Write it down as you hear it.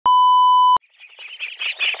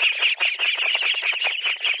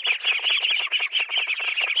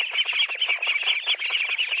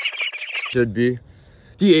should be.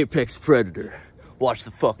 The apex predator. Watch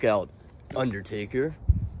the fuck out, Undertaker.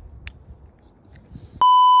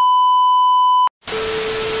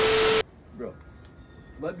 Bro,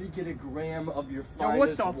 let me get a gram of your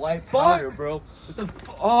finest white powder, bro. What the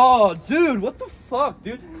oh, dude, what the fuck,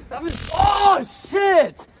 dude? That was, oh,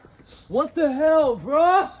 shit! What the hell,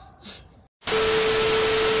 bro?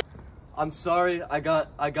 I'm sorry, I got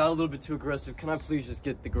a little bit too aggressive. Can I please just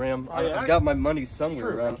get the gram? I got my money somewhere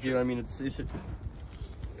around here. I mean, it should...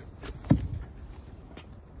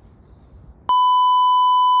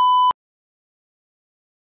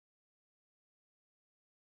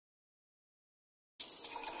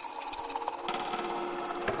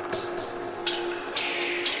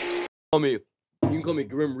 You can call me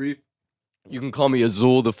Grim Reef. You can call me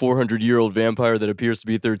Azul, the 400-year-old vampire that appears to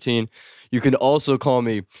be 13. You can also call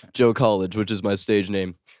me Joe College, which is my stage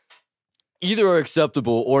name. Either are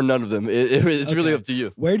acceptable or none of them. It's really up to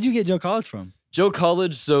you. Where did you get Joe College from? Joe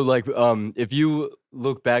College, so like, if you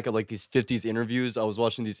look back at like these 50s interviews, I was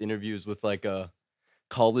watching these interviews with like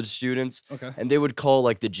college students. Okay. And they would call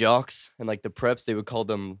like the jocks and like the preps, they would call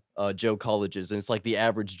them Joe Colleges. And it's like the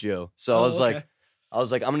average Joe. So I was like,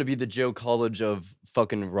 I'm gonna be the Joe College of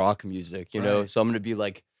fucking rock music, you know? So I'm gonna be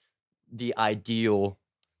like the ideal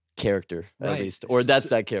character, at least. Or that's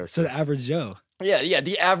that character. So the average Joe. Yeah,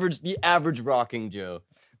 the average rocking Joe.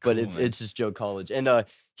 But cool, it's just Joe College. And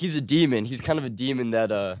he's a demon. He's kind of a demon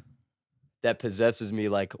that that possesses me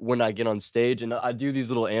like when I get on stage. And I do these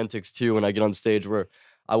little antics too when I get on stage where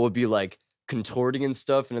I will be like contorting and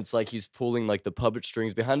stuff, and it's like he's pulling like the puppet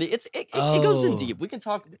strings behind it. It goes in deep. We can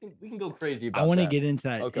talk. We can go crazy about that. I want to get into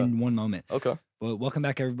that in one moment. Okay. Well, welcome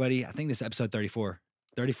back, everybody. I think this is episode 34.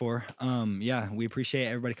 34. Yeah, we appreciate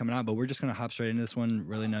everybody coming out, but we're just gonna hop straight into this one.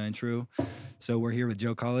 Really no intro. So we're here with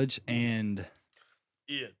Joe College and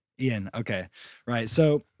Ian. Okay. Right.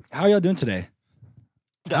 So how are y'all doing today?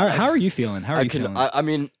 How are you feeling? How are you feeling? I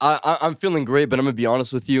mean, I'm feeling great, but I'm gonna be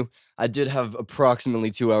honest with you. I did have approximately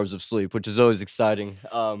 2 hours of sleep, which is always exciting.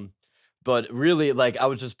 But really, like, I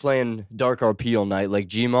was just playing Dark RP all night, like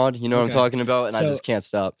Gmod. You know what I'm talking about? And I just can't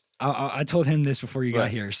stop. I told him this before you got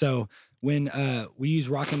here. So when we use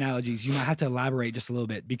rock analogies, you might have to elaborate just a little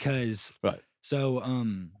bit because so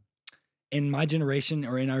in my generation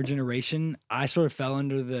or in our generation, I sort of fell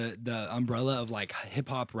under the umbrella of like hip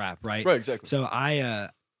hop rap, right? Right, exactly. So I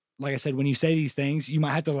like I said, when you say these things, you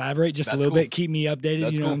might have to elaborate just a little bit, keep me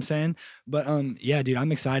updated, you know what I'm saying? But yeah, dude,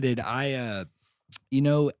 I'm excited. You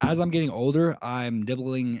know, as I'm getting older, I'm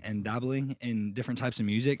dibbling and dabbling in different types of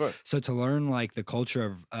music. So to learn like the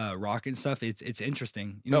culture of rock and stuff, it's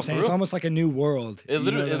interesting. You know what I'm saying? It's almost like a new world. It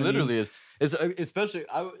literally is. It's especially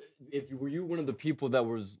if you were one of the people that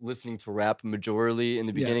was listening to rap majorly in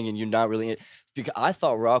the beginning and you're not really it's because I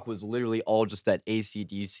thought rock was literally all just that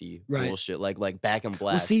AC/DC bullshit, like Back in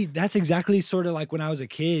Black. Well, see, that's exactly sort of like when I was a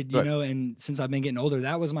kid, you know, and since I've been getting older,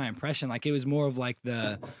 that was my impression. Like it was more of like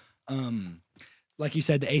the like you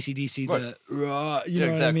said, the AC/DC, the you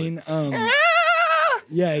know what I mean?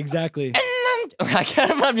 Yeah, exactly.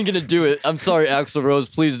 I'm not even gonna do it. I'm sorry, Axl Rose.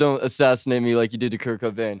 Please don't assassinate me like you did to Kurt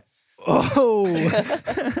Cobain. Oh,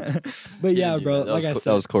 but yeah, bro. Like I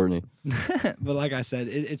said, that was corny. But like I said,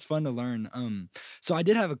 it's fun to learn. So I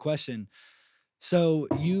did have a question. So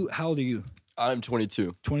how old are you? I'm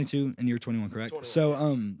 22. 22, and you're 21, correct? 21.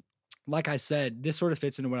 So like I said, this sort of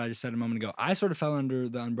fits into what I just said a moment ago. I sort of fell under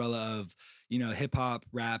the umbrella of, you know, hip hop,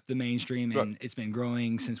 rap, the mainstream, and it's been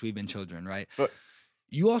growing since we've been children, right?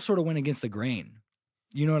 You all sort of went against the grain.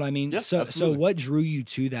 You know what I mean? Yeah, so what drew you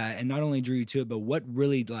to that? And not only drew you to it, but what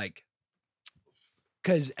really like,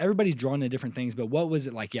 because everybody's drawn to different things, but what was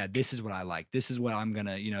it like? Yeah, this is what I like. This is what I'm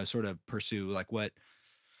gonna, you know, sort of pursue. Like what?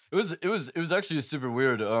 It was actually super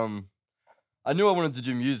weird. I knew I wanted to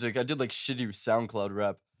do music. I did like shitty SoundCloud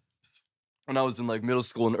rap when I was in like middle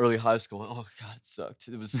school and early high school. Oh god, it sucked.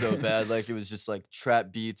 It was so bad. Like it was just like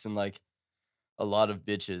trap beats and like a lot of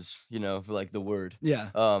bitches, you know, for like the word. Yeah.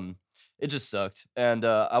 It just sucked. And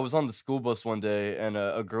I was on the school bus one day, and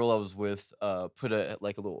a girl I was with put a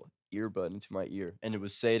little earbud into my ear, and it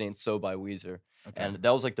was "Say It Ain't So" by Weezer. And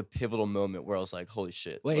that was like the pivotal moment where I was like, "Holy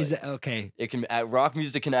shit!" Wait, like, is that okay? It can rock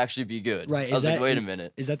music can actually be good, right? I was like, "Wait a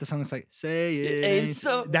minute." Is that the song that's like "Say It Ain't Ain't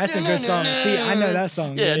So"? That's a good song. See, I know that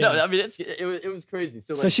song. Yeah, no, I mean it was crazy.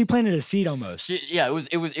 So she planted a seed almost. Yeah, it was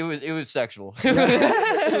sexual.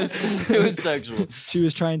 It was sexual. She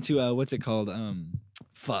was trying to what's it called?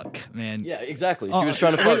 Fuck, man. Yeah, exactly. She was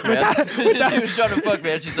trying to fuck, man. She was trying to fuck,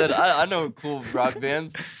 man. She said, I know cool rock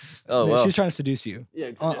bands. Oh, wow. She was trying to seduce you.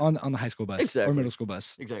 Yeah, on the high school bus or middle school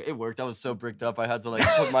bus. Exactly, it worked. I was so bricked up. I had to like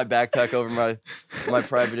put my backpack over my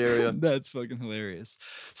private area. That's fucking hilarious.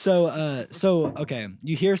 So okay,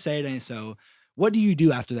 you hear Say It Ain't So. What do you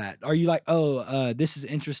do after that? Are you like, oh, this is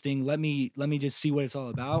interesting. Let me just see what it's all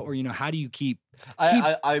about, or how do you keep?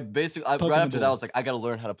 I basically right after that I was like, I gotta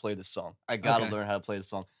learn how to play this song. I gotta learn how to play this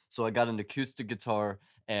song. So I got an acoustic guitar,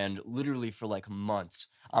 and literally for like months,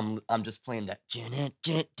 I'm just playing that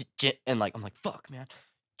and like I'm like, fuck, man.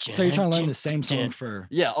 So you're trying to learn the same song for?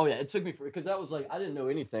 Yeah. Oh yeah. It took me because that was like I didn't know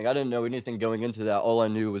anything. I didn't know anything going into that. All I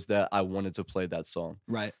knew was that I wanted to play that song.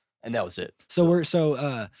 Right. And that was it.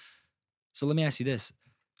 So let me ask you this.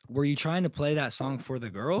 Were you trying to play that song for the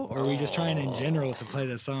girl, or were you just trying in general to play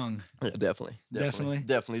the song? Yeah, definitely.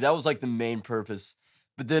 That was like the main purpose.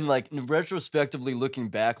 But then like retrospectively looking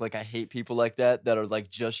back, like I hate people like that are like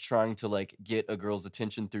just trying to like get a girl's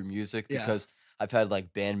attention through music, because I've had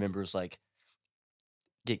like band members like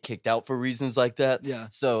get kicked out for reasons like that. Yeah.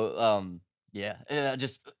 So yeah, and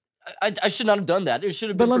I should not have done that. It should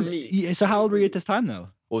have been for me. So how old were you at this time though?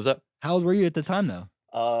 What was that? How old were you at the time though?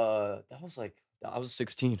 That was like I was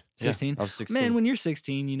 16. 16? Yeah, I was 16. Man, when you're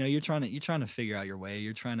 16, you're trying to figure out your way.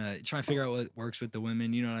 You're trying to figure out what works with the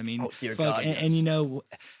women. You know what I mean? Oh dear God. And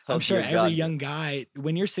I'm sure every young guy,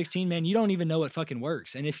 when you're 16, man, you don't even know what fucking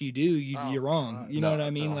works. And if you do, you're wrong. You know what I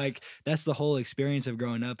mean? Like that's the whole experience of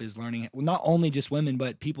growing up is learning. Well, not only just women,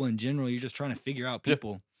 but people in general. You're just trying to figure out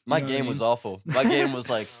people. My game was awful. My game was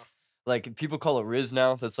like people call it Riz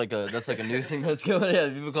now. That's like a new thing that's going. Yeah,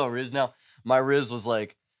 people call it Riz now. My Riz was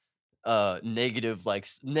like negative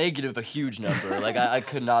a huge number. Like I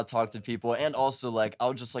could not talk to people, and also like I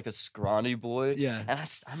was just like a scrawny boy. Yeah. And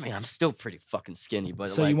I mean I'm still pretty fucking skinny, but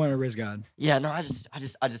so like, you want a Riz God? Yeah, no, I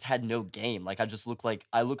just had no game. Like I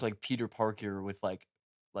look like Peter Parker with like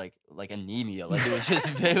anemia. Like it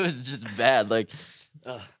was just bad. Like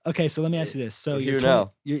okay, so let me ask you this. So you're 20,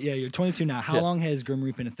 now. You're 22 now. How long has Grim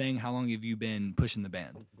Reef been a thing? How long have you been pushing the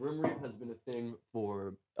band? Grim Reef has been a thing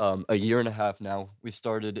for a year and a half now. We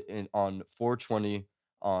started on 4/20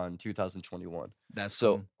 on 2021. That's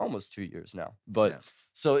so cool. Almost 2 years now. But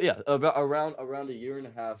so yeah, about around a year and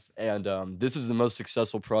a half, and this is the most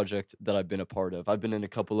successful project that I've been a part of. I've been in a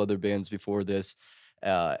couple other bands before this.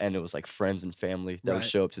 And it was like friends and family that would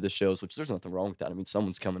show up to the shows, which there's nothing wrong with that. I mean,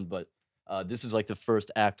 someone's coming, but this is like the first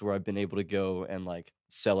act where I've been able to go and like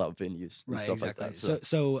sell out venues and stuff like that.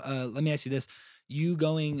 So let me ask you this: you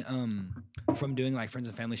going from doing like friends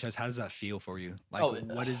and family shows, how does that feel for you? Like,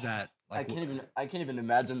 what is that? Like, I can't even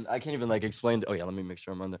imagine. I can't even like explain. Oh yeah, let me make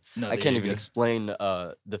sure I'm on there. No, I can't even explain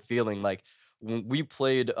the feeling. Like when we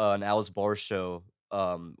played an Alice Bar show.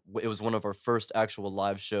 It was one of our first actual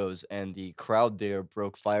live shows, and the crowd there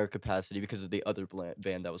broke fire capacity because of the other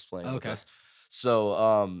band that was playing with us.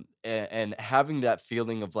 So and having that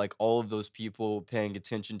feeling of like all of those people paying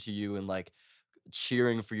attention to you and like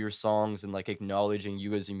cheering for your songs and like acknowledging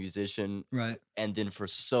you as a musician, right? And then for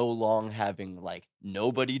so long having like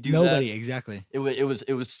nobody do that. Exactly. It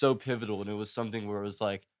was so pivotal, and it was something where it was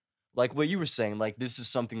like what you were saying, like this is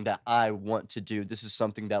something that I want to do. This is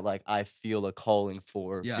something that like I feel a calling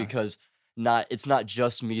for, because it's not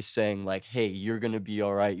just me saying like, hey, you're gonna be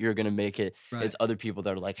all right, you're gonna make it. Right. It's other people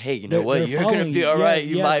that are like, hey, you know what, you're gonna be all right,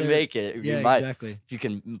 you might make it. You might, exactly. If you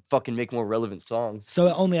can fucking make more relevant songs. So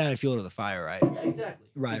it only added fuel to the fire, right? Yeah, exactly.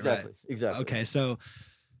 Right. Exactly. Okay, so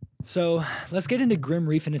let's get into Grim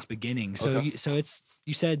Reef in its beginning. So you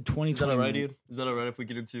said 2020. Is that all right, dude? Is that all right if we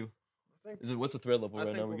get into? What's the thread level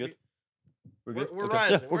right now? We're good. We're good. We're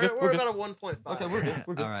rising. We're about a 1.5. Okay, we're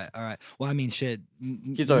good. All right. Well, I mean, shit.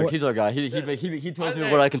 He's our guy. He tells me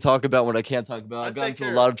what I can talk about, what I can't talk about. I've gotten into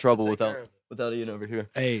a lot of trouble without Ian over here.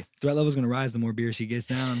 Hey, threat level's gonna rise the more beers he gets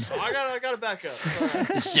down. Oh, I got to back up.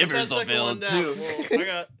 The shivers will build too.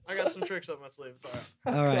 Well, I got some tricks up my sleeve. It's all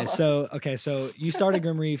right. All right. So you started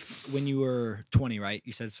Grim Reef when you were 20, right?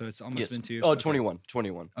 You said so. It's almost been 2 years. Oh, 21.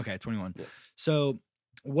 Okay, 21. Yeah. So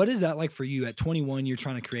what is that like for you at 21? You're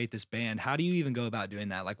trying to create this band. How do you even go about doing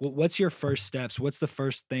that? Like, what's your first steps? What's the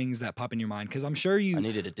first things that pop in your mind? Because I'm sure I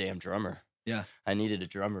needed a damn drummer. Yeah, I needed a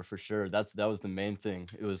drummer for sure. That was the main thing.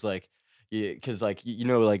 It was like, because like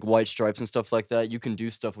like White Stripes and stuff like that. You can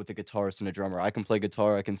do stuff with a guitarist and a drummer. I can play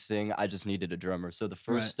guitar. I can sing. I just needed a drummer. So the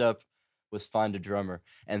first step was find a drummer,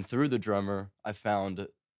 and through the drummer, I found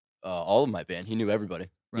all of my band. He knew everybody.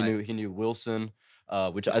 Right. He knew Wilson.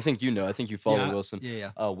 Which I think you know. I think you follow Wilson.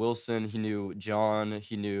 Yeah. Wilson. He knew John.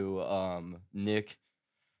 He knew Nick.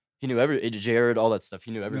 He knew Jared. All that stuff.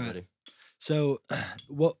 He knew everybody. Right. So,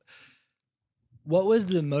 What was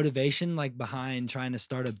the motivation like behind trying to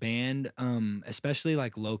start a band, especially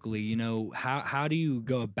like locally? You know, how do you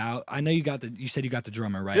go about? I know you said you got the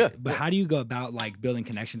drummer, right? Yeah. But how do you go about like building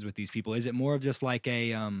connections with these people? Is it more of just like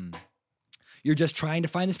a you're just trying to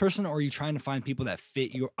find this person, or are you trying to find people that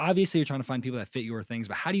fit your? Obviously, you're trying to find people that fit your things,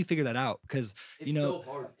 but how do you figure that out? Because you know,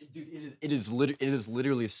 so hard, dude. It is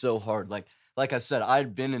literally so hard. Like I said,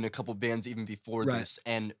 I'd been in a couple bands even before this,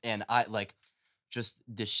 and I like just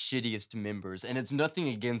the shittiest members, and it's nothing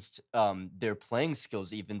against their playing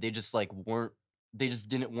skills. Even they just like weren't. They just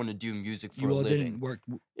didn't want to do music for you a all living. didn't work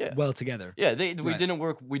well together. Yeah, we didn't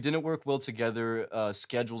work well together.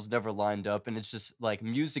 Schedules never lined up, and it's just like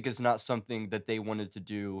music is not something that they wanted to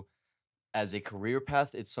do as a career path.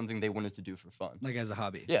 It's something they wanted to do for fun, like as a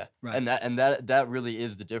hobby. Yeah, right. And that really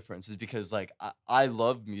is the difference. Is because like I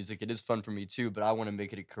love music. It is fun for me too, but I want to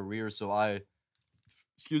make it a career. So I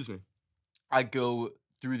go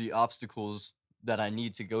through the obstacles that I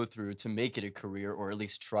need to go through to make it a career, or at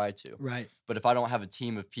least try to. Right. But if I don't have a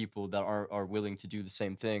team of people that are willing to do the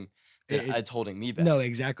same thing, then it's holding me back. No,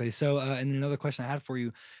 exactly. So, and another question I had for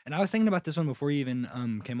you, and I was thinking about this one before you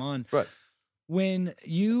even came on. Right. When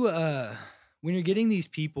you're getting these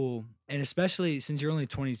people, and especially since you're only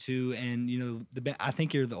 22, and you know I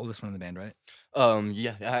think you're the oldest one in the band, right?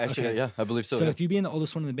 Yeah, actually, Okay. yeah, I believe so. So yeah. if you being the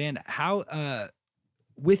oldest one in the band, how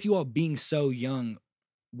with you all being so young,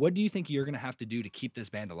 what do you think you're going to have to do to keep this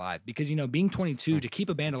band alive? Because, you know, being 22, to keep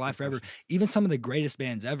a band alive forever, even some of the greatest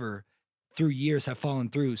bands ever through years have fallen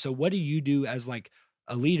through. So what do you do as like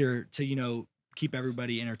a leader to, you know, keep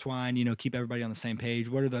everybody intertwined, you know, keep everybody on the same page?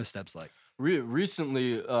 What are those steps like?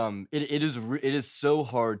 Recently, it is so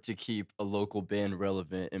hard to keep a local band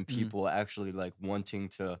relevant and people actually like wanting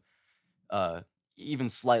to even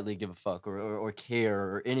slightly give a fuck or care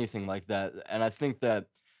or anything like that. And I think that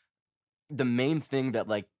the main thing that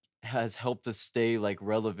like has helped us stay like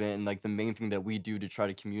relevant, and like the main thing that we do to try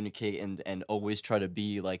to communicate and always try to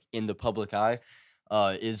be like in the public eye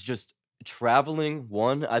is just traveling.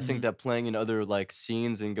 One, I think that playing in other like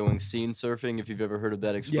scenes and going scene surfing, if you've ever heard of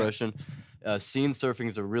that expression, scene surfing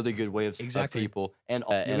is a really good way of people and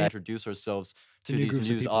introduce ourselves to these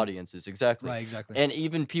news audiences. Exactly. Right, exactly. And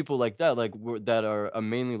even people like that, like that are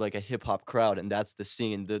mainly like a hip hop crowd, and that's the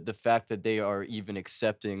scene. The fact that they are even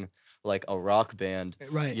accepting like a rock band,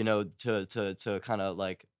 right, you know, to kind of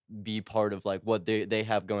like be part of like what they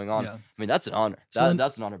have going on. I mean, that's an honor.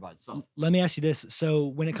 That's an honor by itself. Let me ask you this. So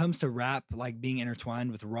when it comes to rap, like being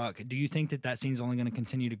intertwined with rock, do you think that scene's only going to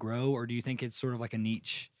continue to grow, or do you think it's sort of like a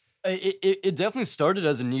niche? It definitely started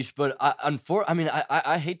as a niche, but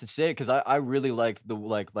I hate to say it because I really like the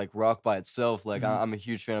like rock by itself. Like I'm a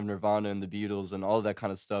huge fan of Nirvana and the Beatles and all of that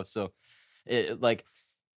kind of stuff. So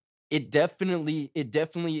it definitely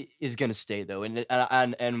is gonna stay though,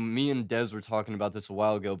 and me and Des were talking about this a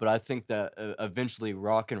while ago. But I think that eventually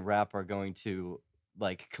rock and rap are going to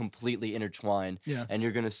like completely intertwine, and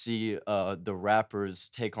you're gonna see the rappers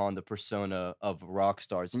take on the persona of rock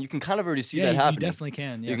stars, and you can kind of already see that happening. You definitely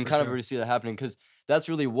can. You can kind of already see that happening because that's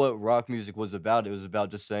really what rock music was about. It was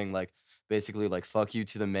about just saying like, basically like fuck you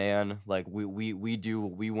to the man, like we do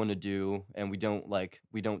what we want to do, and we don't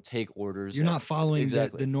take orders. You're not following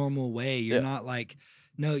the normal way. You're not like,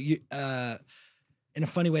 no, you in a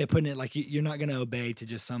funny way of putting it, like you're not gonna obey to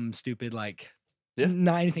just some stupid like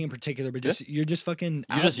not anything in particular, but just you're just fucking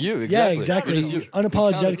you're just you. Exactly. Yeah, exactly. You.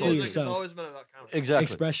 Unapologetically yourself. It's always been about exactly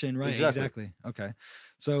expression, right? Exactly. Okay,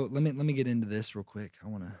 so let me get into this real quick. I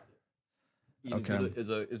want to. Okay. Is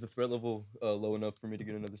the threat level low enough for me to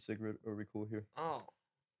get another cigarette? Or are we cool here? Oh,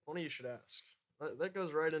 funny you should ask. That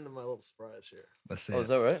goes right into my little surprise here. Let's see. Oh, is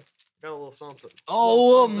that right? Got a little something.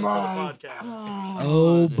 Oh my!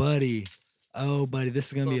 Oh, buddy. Oh, buddy, this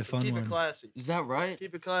is gonna be a fun one. Keep it classy. Is that right?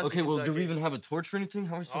 Keep it classy. Okay, well, do we even have a torch or anything?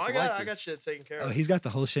 How are we supposed to light this? I got shit taken care of. Oh, he's got the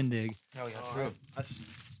whole shindig. Oh, yeah, true.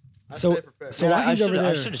 So while he's over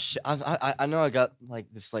there, I know I got like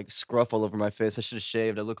this like scruff all over my face. I should have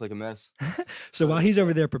shaved. I look like a mess. So while he's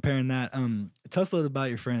over there preparing that, tell us a little about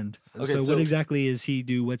your friend. Okay, so what exactly does he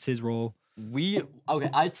do? What's his role?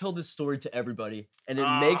 I tell this story to everybody, and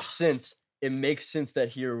it makes sense. It makes sense that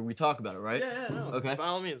here we talk about it, right? Yeah, no. Okay. By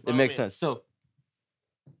all means. It makes sense. So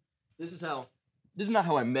this is not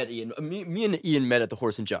how I met Ian. Me and Ian met at the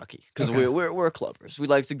Horse and Jockey because we're clubbers. We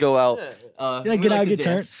like to go out. Get out, get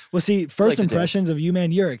turned. Well, see, first impressions of you,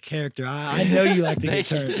 man, you're a character. I know you like to get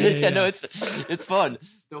turned. No, it's fun.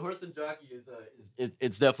 the horse and jockey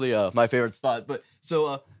it's definitely my favorite spot. But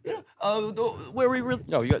so where we really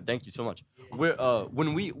thank you so much. Where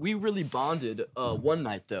when we really bonded one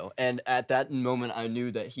night though, and at that moment I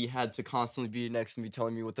knew that he had to constantly be next to me,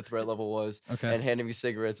 telling me what the threat level was, and handing me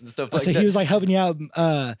cigarettes and stuff like that. So he was like helping you out,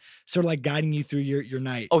 sort of like guiding you through your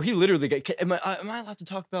night. Oh, he literally. Am I allowed to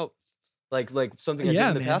talk about? Like something I did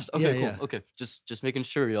in the past? Okay, cool. Yeah. Okay, just making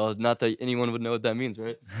sure, y'all. Not that anyone would know what that means,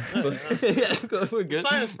 right? We're good.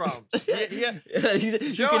 Science problems. Yeah. You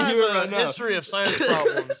can hear it right now. History of science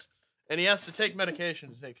problems, and he has to take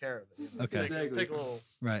medication to take care of it. Okay. Take a little.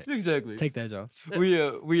 Right. Exactly. Take that off.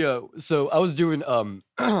 So I was doing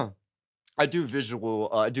I do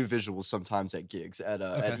visuals sometimes at gigs, at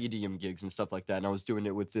EDM gigs and stuff like that. And I was doing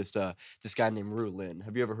it with this guy named Rulin.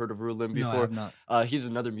 Have you ever heard of Rulin before? No, I have not. He's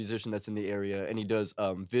another musician that's in the area, and he does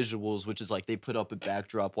visuals, which is like they put up a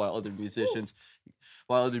backdrop while other musicians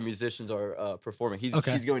are performing. He's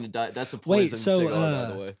going to die. That's a poison cigar,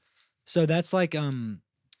 by the way. So that's like do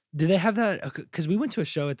they have that? Because we went to a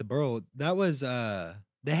show at the Burl. That was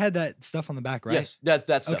they had that stuff on the back, right? Yes, that's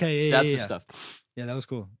stuff. Okay, that's the stuff. Yeah, that was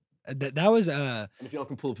cool. That was And if y'all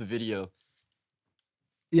can pull up a video.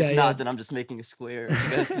 Yeah, if not, then I'm just making a square.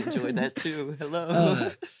 You guys can enjoy that too.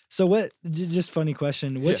 Hello. So what? Just funny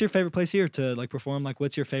question. What's your favorite place here to like perform? Like,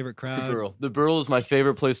 what's your favorite crowd? The Burl is my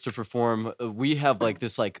favorite place to perform. We have like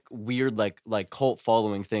this like weird like cult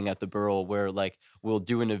following thing at the Burl where like we'll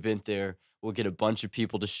do an event there. We'll get a bunch of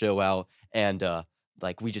people to show out and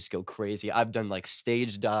like we just go crazy. I've done like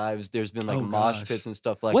stage dives. There's been like mosh pits and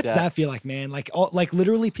stuff like that. What's that feel like, man? Like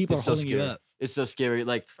literally people are holding you up. It's so scary.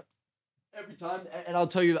 Like every time, and I'll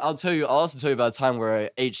also tell you about a time where I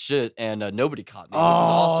ate shit and nobody caught me, which was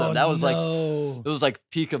awesome. That was like it was like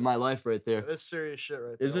peak of my life right there. That's serious shit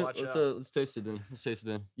right there. Is it? Let's taste it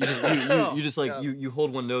then. You just like you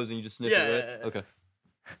hold one nose and you just sniff it, right? Yeah. Okay.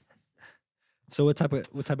 So what type of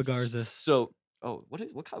cigar is this? So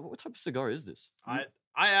what type of cigar is this? I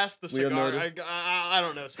asked the cigar. I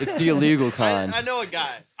don't know. It's the illegal kind. I know a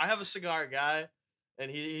guy. I have a cigar guy, and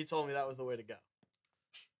he told me that was the way to go.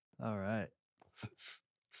 All right.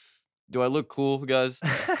 Do I look cool, guys?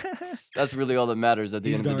 That's really all that matters at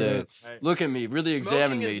the end of the day. Right. Look at me. Really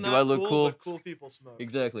examine me. Do I look cool? But cool people smoke.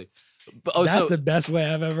 Exactly. But, that's the best way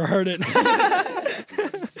I've ever heard it.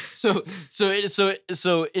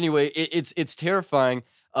 So anyway, it's terrifying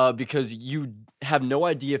because you have no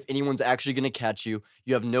idea if anyone's actually going to catch you.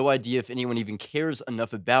 You have no idea if anyone even cares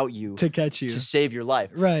enough about you to catch you, to save your life.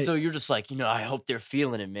 Right. So you're just like, I hope they're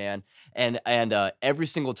feeling it, man. And every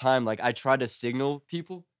single time, like I try to signal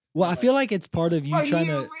people. Well, I feel like it's part of you trying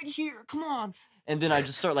to. Right here, come on. And then I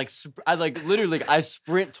just start I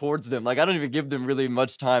sprint towards them. Like I don't even give them really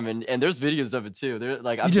much time. And there's videos of it too. They're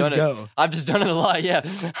like I've done it. I've just done it a lot. Yeah.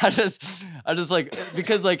 I just like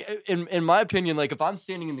because like in my opinion, like if I'm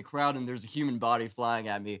standing in the crowd and there's a human body flying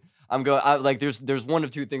at me, there's one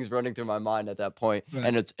of two things running through my mind at that point. Right.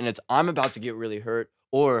 And it's I'm about to get really hurt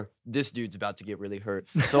or this dude's about to get really hurt.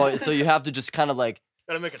 So you have to just kind of like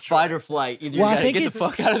gotta make a fight or flight. Either you gotta get the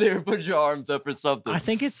fuck out of there or put your arms up or something. I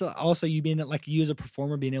think it's also you being like you as a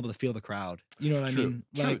performer being able to feel the crowd. You know what I mean?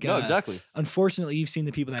 True. Like no, exactly. Unfortunately, you've seen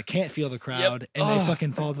the people that can't feel the crowd and they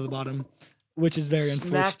fucking fall to the bottom, which is very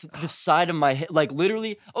unfortunate. Smacked the side of my head, like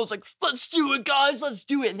literally. I was like, "Let's do it, guys! Let's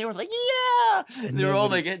do it!" And they were like, "Yeah!" And they were all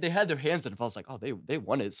like, they had their hands up. I was like, "Oh, they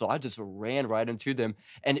won it!" So I just ran right into them,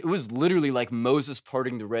 and it was literally like Moses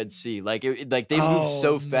parting the Red Sea. Like they moved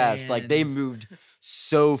so fast. Like they moved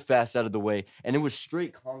so fast out of the way, and it was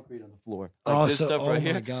straight concrete on the floor. Like this stuff right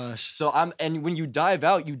here. Oh my gosh. So and when you dive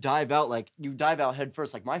out head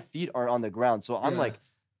first. Like my feet are on the ground, so I'm like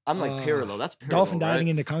parallel. That's parallel. Dolphin diving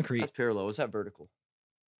right? into concrete. That's parallel. Is that vertical?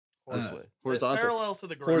 This way. Horizontal. Parallel to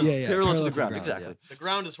the ground. Parallel to the ground. Exactly. Yeah. The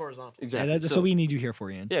ground is horizontal. Exactly. Yeah, that's what we need you here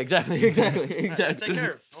for, Ian. Yeah, exactly. Take care of it. Don't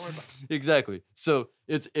worry about it. Exactly. So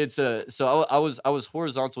so I was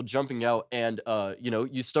horizontal jumping out, and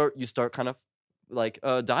you start kind of like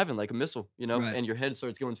diving like a missile, right. And your head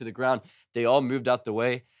starts going to the ground. They all moved out the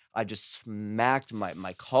way. I just smacked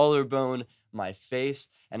my collarbone, my face,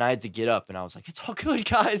 and I had to get up. And I was like, "It's all good,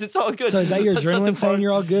 guys. It's all good." So is that your adrenaline saying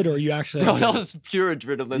you're all good, or are you actually? No, that was pure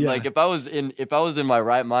adrenaline. Yeah. Like if I was in my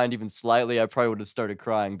right mind, even slightly, I probably would have started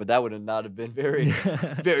crying. But that would have not have been very,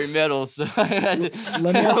 very metal. So I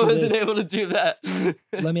wasn't able to do that.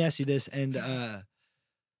 Let me ask you this, and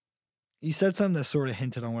you said something that sort of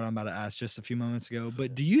hinted on what I'm about to ask just a few moments ago.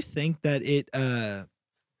 But do you think that it?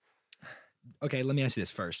 Okay, let me ask you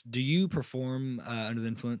this first. Do you perform under the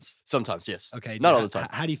influence? Sometimes, yes. Okay. Not all the time.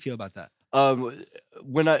 How do you feel about that?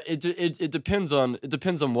 When it depends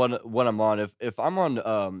on what I'm on. If I'm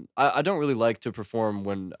on I don't really like to perform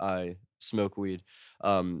when I smoke weed.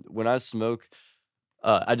 When I smoke,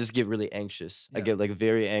 I just get really anxious. I Yeah. get like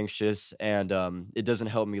very anxious, and it doesn't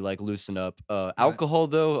help me like loosen up. Right. Alcohol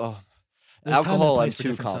though, There's time and alcohol I'm place for too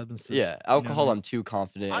different confident. substances. Yeah, You know what I alcohol mean? I'm too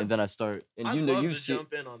confident, and then I start. And I'd you know love you to see.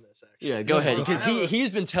 jump in on this actually. Yeah, go Yeah, ahead, go because I have a- he's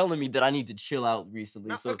been telling me that I need to chill out recently.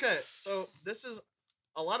 No, So okay, so this is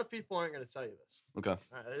a lot of people aren't going to tell you this. okay. All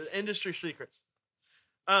right, industry secrets.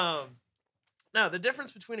 Now the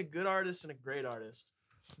difference between a good artist and a great artist.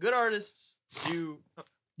 Good artists do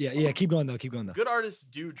Yeah. Keep going though. good artists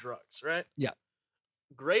do drugs, right? Yeah.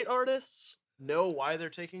 Great artists know why they're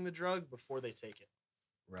taking the drug before they take it.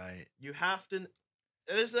 Right. You have to. And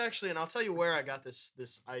this is actually, and I'll tell you where I got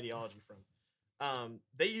this ideology from.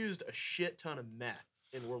 They used a shit ton of meth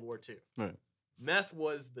in World War II. Right. Meth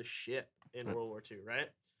was the shit in World War II, right?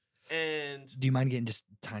 And Do you mind getting just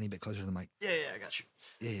a tiny bit closer to the mic? yeah, I got you.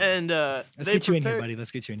 Yeah. And Let's they get you in here, prepared- buddy.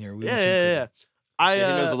 Let's get you in here. We Yeah, want you in yeah.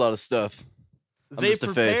 Yeah, he knows a lot of stuff. I'm They just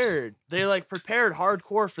a face. prepared. They like prepared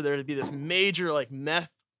hardcore for there to be this major like meth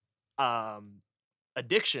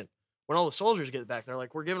addiction. When all the soldiers get back, they're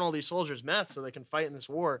like, we're giving all these soldiers meth so they can fight in this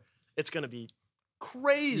war. It's gonna be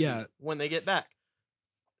crazy Yeah. when they get back.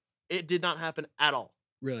 It did not happen at all.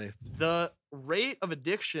 Really? The rate of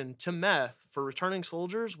addiction to meth for returning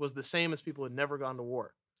soldiers was the same as people who had never gone to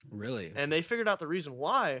war. Really? And they figured out the reason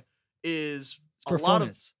why is It's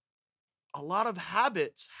performance. a lot of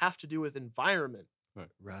habits have to do with environment.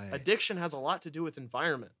 Right. Addiction has a lot to do with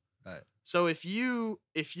environment. Right. So if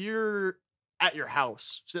you're at your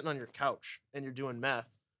house sitting on your couch and you're doing meth,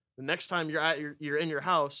 the next time you're in your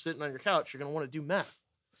house sitting on your couch, you're gonna want to do meth.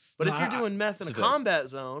 But No, if you're doing meth in a it's a fact. combat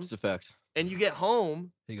zone It's a fact. and you get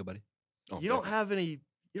home, Here you go, buddy. Oh, you don't have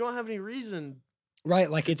any reason. Right,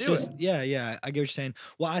 like to it's do just yeah, I get what you're saying.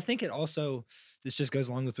 Well, I think it also this just goes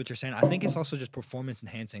along with what you're saying. I think it's also just performance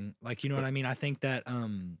enhancing. Like, you know what I mean? I think that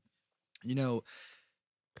you know,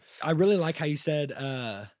 I really like how you said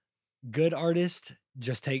good artists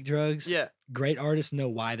just take drugs. Yeah. Great artists know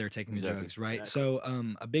why they're taking the Exactly. drugs, right? Exactly.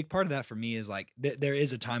 So a big part of that for me is like there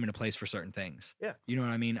is a time and a place for certain things. Yeah. You know what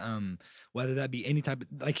I mean? Whether that be any type of,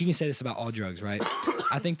 like, you can say this about all drugs, right?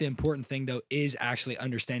 I think the important thing though is actually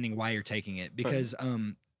understanding why you're taking it, because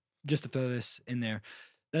just to throw this in there,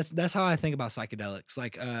 that's how I think about psychedelics.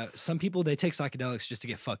 Like some people, they take psychedelics just to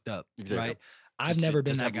get fucked up, Exactly. right? I've never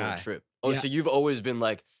been that have a little guy. Trip. Oh, Yeah. so you've always been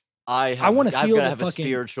like, I want to I've feel gotta the have fucking a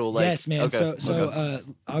spiritual like. yes, man. Okay, So okay.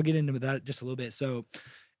 I'll get into that just a little bit. So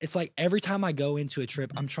it's like every time I go into a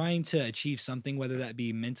trip, I'm trying to achieve something, whether that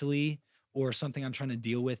be mentally or something I'm trying to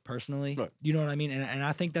deal with personally. Right. You know what I mean? And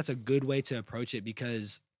I think that's a good way to approach it,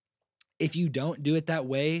 because if you don't do it that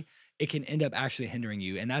way, it can end up actually hindering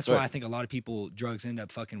you. And that's why Right. I think a lot of people, drugs end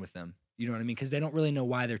up fucking with them. You know what I mean? Because they don't really know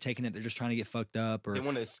why they're taking it. They're just trying to get fucked up, or They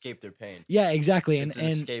want to escape their pain. yeah, exactly. It's an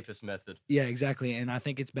And escapist method. yeah, exactly. And I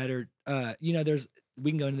think it's better. You know,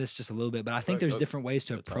 we can go into this just a little bit, but I think Right, there's go- different ways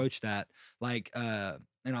to go, Tom. approach that. Like, and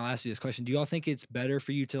I'll ask you this question: do y'all think it's better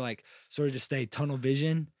for you to like sort of just stay tunnel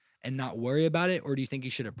vision and not worry about it, or do you think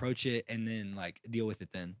you should approach it and then like deal with it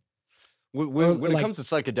then? Or, When it like- comes to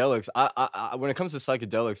psychedelics, when it comes to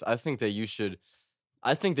psychedelics, I think that you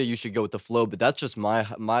should go with the flow. But that's just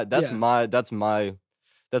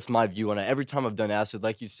that's my view on it. Every time I've done acid,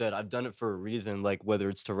 like you said, I've done it for a reason, like whether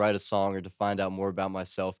it's to write a song or to find out more about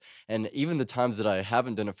myself. And even the times that I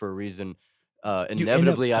haven't done it for a reason,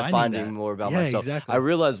 inevitably I finding find that. more about Yeah, myself. exactly. I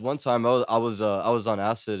realized one time I was on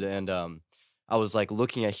acid, and I was like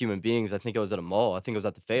looking at human beings. I think I was at a mall. I think I was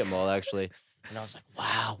at the Fayette Mall actually. And I was like,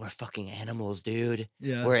 wow, we're fucking animals, dude.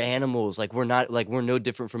 Yeah. We're animals. Like we're no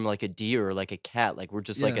different from like a deer or like a cat. Like we're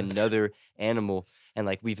just like Yeah. another animal. And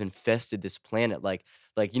like we've infested this planet. Like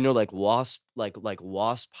you know, like wasp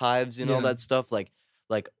hives and all Yeah. that stuff. Like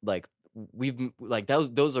we've like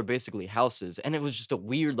those are basically houses. And it was just a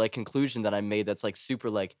weird like conclusion that I made that's like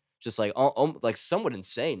super like just like like somewhat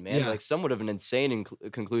insane, man. Yeah. Like somewhat of an insane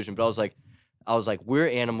conclusion. But I was like, we're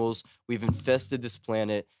animals. We've infested this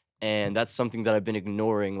planet. And that's something that I've been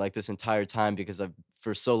ignoring like this entire time, because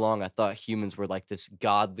for so long I thought humans were like this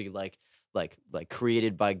godly, like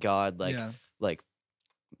created by God, like yeah. like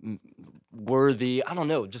worthy. I don't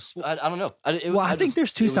know. Just I don't know. I think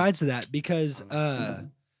there's two it was- sides to that, because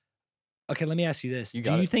okay, let me ask you this. You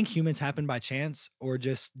Do got you it. think humans happen by chance, or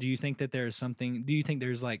just do you think that there's something, do you think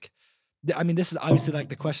there's like, I mean, this is obviously like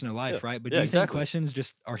the question of life, Yeah. right? But Yeah, do you think exactly. questions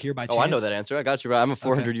just are here by chance? Oh, I know that answer. I got you right. I'm a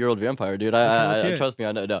 400-year-old vampire, dude. let's hear it. Trust me.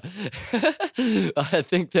 I know. No, I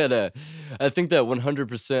think that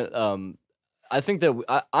 100%. I think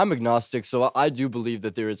that I'm agnostic, so I do believe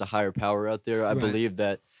that there is a higher power out there. I believe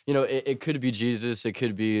that, you know, it could be Jesus, it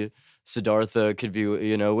could be Siddhartha, it could be,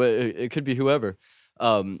 you know, it could be whoever.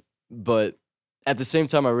 But at the same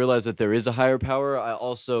time, I realize that there is a higher power. I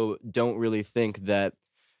also don't really think that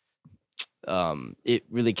it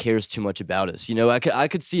really cares too much about us. You know, I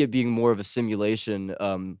could see it being more of a simulation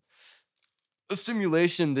than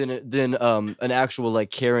an actual like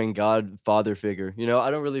caring God father figure. You know, I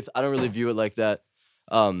don't really view it like that.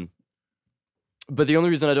 But the only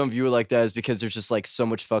reason I don't view it like that is because there's just like so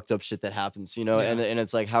much fucked up shit that happens, you know. And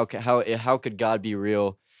it's like how could God be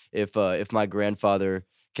real if my grandfather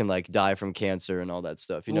can like die from cancer and all that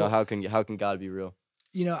stuff, you know? How can God be real?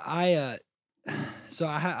 You know, so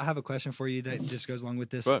I have a question for you that just goes along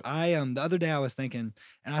with this. Right. The other day I was thinking,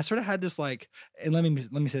 and I sort of had this like, and let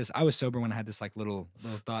me say this. I was sober when I had this like little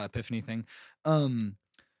thought epiphany thing.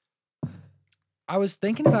 I was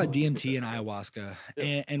thinking about DMT and ayahuasca,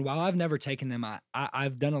 and while I've never taken them,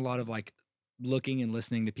 I've done a lot of like looking and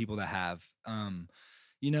listening to people that have,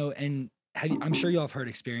 you know, and I'm sure y'all have heard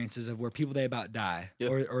experiences of where people they about die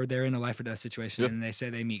or they're in a life or death situation and they say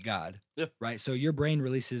they meet God. Yeah. Right. So your brain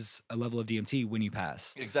releases a level of DMT when you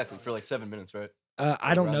pass. Exactly. For like 7 minutes, right?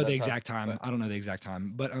 I don't know the exact time. Right. I don't know the exact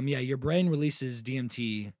time, but yeah, your brain releases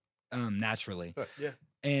DMT naturally. Right. Yeah.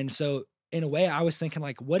 And so in a way I was thinking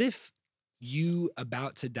like, what if you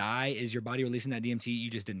about to die is your body releasing that DMT, you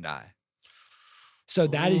just didn't die. So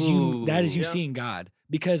that is you seeing God,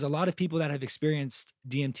 because a lot of people that have experienced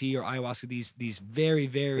DMT or ayahuasca, these very,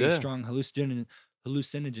 very strong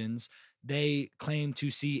hallucinogens, they claim to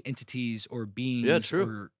see entities or beings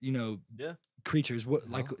or, you know, creatures. What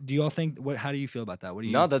like do you all think how do you feel about that? What do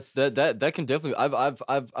you No, that can definitely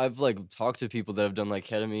I've like talked to people that have done like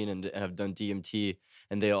ketamine and have done DMT,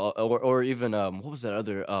 and they all or even what was that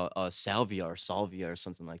other salvia or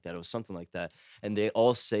something like that. It was something like that. And they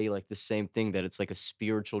all say like the same thing, that it's like a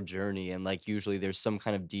spiritual journey, and like usually there's some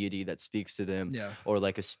kind of deity that speaks to them, or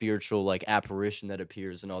like a spiritual like apparition that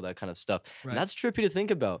appears and all that kind of stuff. Right. And that's trippy to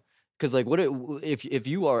think about, because like if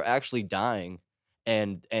you are actually dying,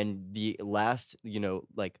 and the last, you know,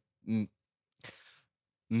 like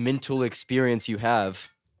mental experience you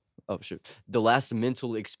have, the last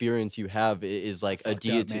mental experience you have is like a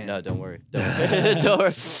deity. No, don't worry. Don't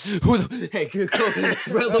worry. Hey,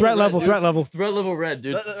 threat level red,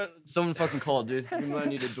 dude. Someone fucking call, dude. We might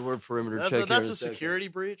need a door perimeter check. That's a security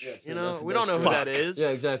breach. Yeah, you know, we don't know who that is. Yeah,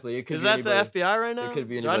 exactly. It could is be that anybody. the FBI right now? It could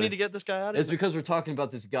be anybody. Do I need to get this guy out of here? It's because we're talking about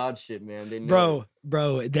this God shit, man. They know.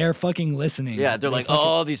 Bro, they're fucking listening. Yeah, they're like,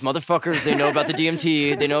 oh, these motherfuckers. They know about the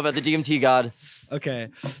DMT. They know about the DMT God. Okay,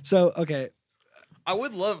 so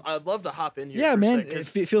I'd love to hop in here. Yeah, man,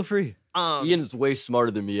 feel free. Ian is way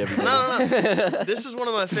smarter than me every day. No. This is one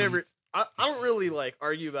of my favorite. I don't really like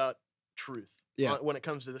argue about truth when it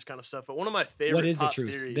comes to this kind of stuff, but one of my favorite what is the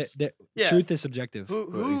truth? Truth is subjective.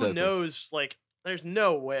 Who knows? Like, there's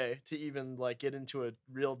no way to even like get into a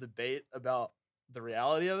real debate about the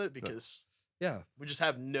reality of it, because we just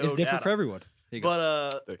have no. It's different data. for everyone.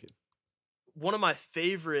 But one of my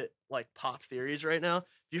favorite like pop theories right now.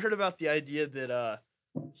 You heard about the idea that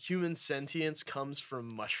human sentience comes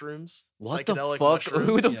from mushrooms? What psychedelic the fuck? Mushrooms?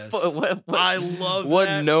 Who the fuck? I love what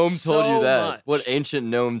that gnome told you that? much. What ancient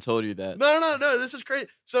gnome told you that? No. This is great.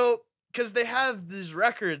 So, because they have these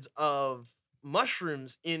records of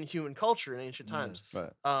mushrooms in human culture in ancient times.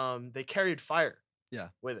 Right. They carried fire.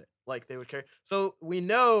 With it, like they would carry. So we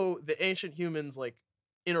know the ancient humans like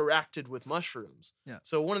interacted with mushrooms.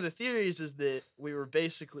 So one of the theories is that we were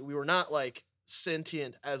not like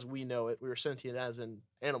sentient as we know it. We were sentient as in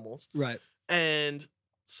animals. Right. And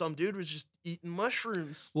some dude was just eating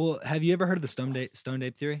mushrooms. Well, have you ever heard of the stoned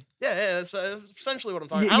ape theory? Yeah, that's essentially what I'm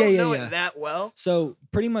talking about. I don't know it that well. So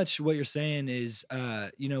pretty much what you're saying is,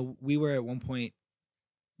 you know, we were at one point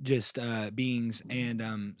just beings,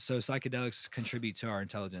 and so psychedelics contribute to our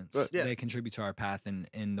intelligence. Right. They contribute to our path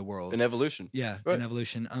in the world. In evolution. Yeah, right. In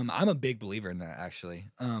evolution. I'm a big believer in that, actually.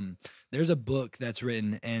 There's a book that's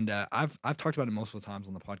written, and I've talked about it multiple times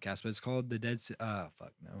on the podcast, but it's called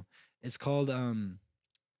It's called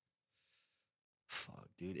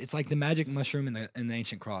dude. It's like the magic mushroom and the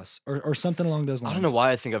ancient cross, or something along those lines. I don't know why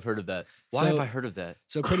I think I've heard of that. Why have I heard of that?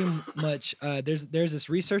 So pretty much, there's this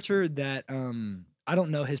researcher that I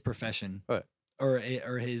don't know his profession, right, or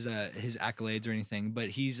his accolades or anything, but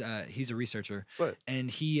he's a researcher, right, and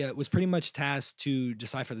he was pretty much tasked to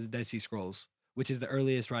decipher the Dead Sea Scrolls, which is the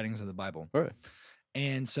earliest writings of the Bible, right.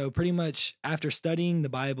 And so pretty much after studying the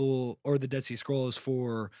Bible or the Dead Sea Scrolls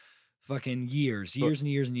for fucking years and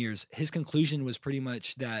years, his conclusion was pretty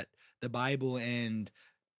much that the Bible, and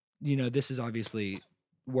you know, this is obviously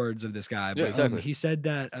words of this guy, Yeah, but exactly. he said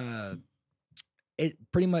that it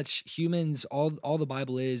pretty much humans, all the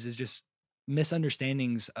Bible is just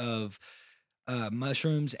misunderstandings of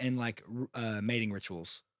mushrooms and like mating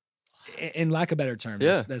rituals. In lack of better terms,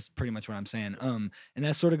 that's pretty much what I'm saying. And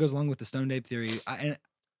that sort of goes along with the stoned ape theory. And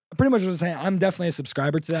pretty much what I'm saying, I'm definitely a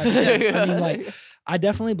subscriber to that. Because, I mean, like, I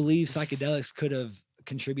definitely believe psychedelics could have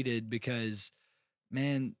contributed because,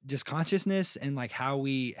 man, just consciousness and like how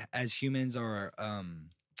we as humans are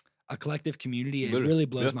a collective community, it really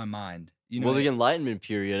blows my mind. You know, well, the Enlightenment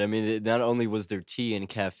period, I mean, not only was there tea and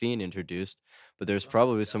caffeine introduced, but there's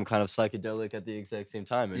probably some kind of psychedelic at the exact same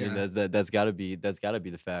time. I mean, that's got to be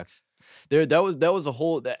the facts. That was a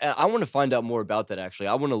whole. I want to find out more about that. Actually,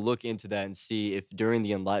 I want to look into that and see if during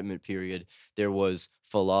the Enlightenment period there was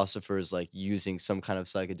philosophers like using some kind of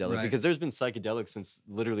psychedelic, because there's been psychedelics since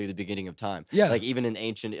literally the beginning of time. Like even in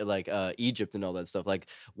ancient like Egypt and all that stuff, like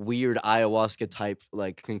weird ayahuasca type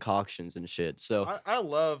like concoctions and shit. So I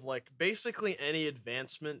love like basically any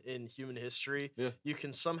advancement in human history. You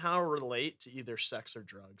can somehow relate to either sex or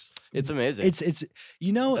drugs. It's amazing. It's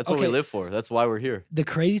you know, that's what we live for. That's why we're here. The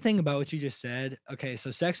crazy thing about what you just said, okay,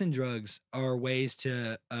 so sex and drugs are ways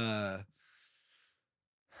to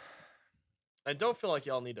I don't feel like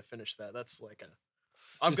y'all need to finish that. That's like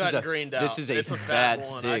I've gotten greened out. This is it's a bad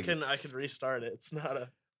one. sig. I can restart it. It's not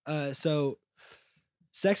a so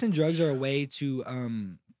sex and drugs are a way to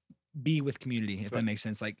be with community, if that makes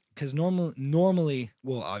sense. Like, because normally,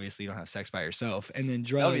 well, obviously you don't have sex by yourself, and then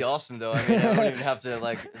drugs. That'd be awesome, though. I mean, I wouldn't even have to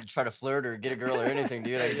like try to flirt or get a girl or anything,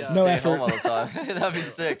 dude. I could just stay home all the time. That'd be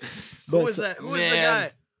sick. Who was that? Who was the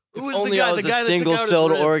guy? Who was only the guy? I was a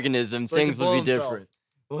single-celled organism, so things would be different.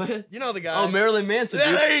 What? You know the guy. Oh, Marilyn Manson. Yeah,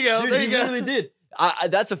 dude. there you go. Dude, there you he go. really did.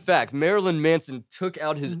 That's a fact. Marilyn Manson took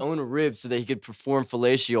out his own ribs so that he could perform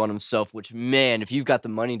fellatio on himself. Which, man, if you've got the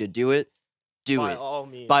money to do it, do it. All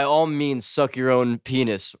means. By all means, suck your own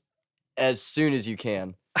penis as soon as you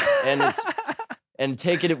can, and and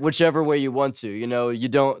take it whichever way you want to. You know, you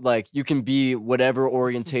don't like you can be whatever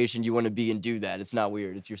orientation you want to be and do that. It's not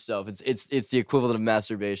weird. It's yourself. It's the equivalent of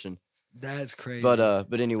masturbation. That's crazy. But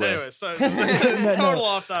anyway. Anyway, so total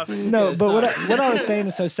off topic. No, but what I was saying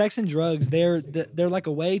is, so sex and drugs, they're like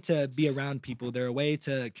a way to be around people. They're a way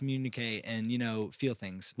to communicate and, you know, feel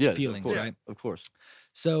things. Yes, feelings, of course, right? Of course.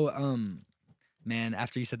 So, man,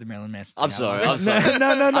 after you said the Marilyn Manson thing, I'm sorry. No, I was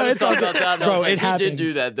it's talking all about that. And bro, I was like, it he happens. did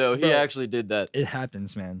do that, though. He actually did that. It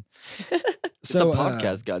happens, man. It's a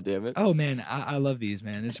podcast, goddammit. Oh, man, I love these,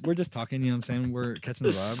 man. We're just talking, you know what I'm saying? We're catching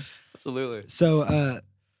the vibe. Absolutely. So,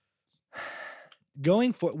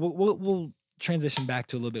 going for we'll transition back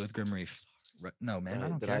to a little bit with Grim Reef. No, man, I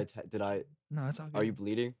don't care. Did I? No, it's all good. Are you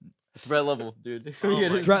bleeding? Threat level, dude.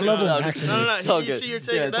 Threat level. No, It's all good. You're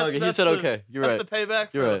taking, that's he said okay. You're right. That's the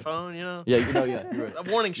payback for the phone, you know? Yeah, you're right. A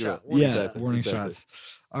warning shot. Warning shots.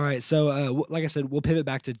 All right, so like I said, we'll pivot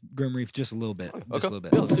back to Grim Reef just a little bit. Just a little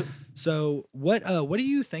bit. Yeah, let's do it. So what do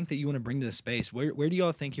you think that you want to bring to the space? Where do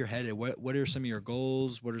y'all think you're headed? What are some of your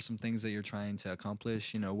goals? What are some things that you're trying to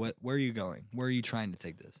accomplish? You know, where are you going? Where are you trying to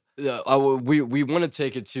take this? We want to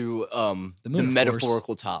take it to the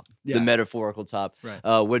metaphorical top. Yeah. The metaphorical top. Right.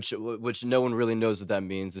 Which no one really knows what that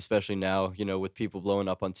means, especially now, you know, with people blowing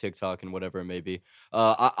up on TikTok and whatever it may be.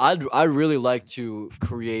 I'd really like to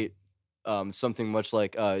create something much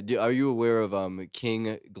like are you aware of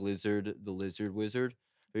King Glizzard the Lizard Wizard?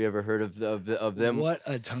 Have you ever heard of them? What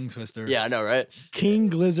a tongue twister! Yeah, I know, right? King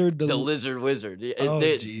Glizzard the Lizard Wizard.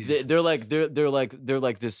 jeez. They're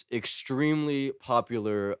like this extremely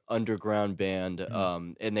popular underground band,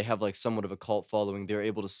 and they have like somewhat of a cult following. They're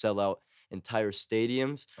able to sell out entire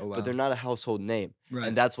stadiums, but they're not a household name,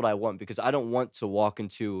 and that's what I want, because I don't want to walk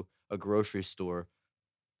into a grocery store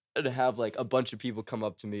and have like a bunch of people come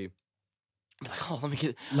up to me. Like, oh,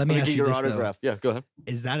 let me get your autograph. Yeah, go ahead.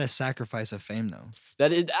 Is that a sacrifice of fame, though?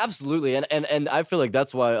 That is absolutely, and I feel like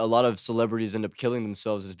that's why a lot of celebrities end up killing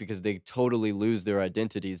themselves, is because they totally lose their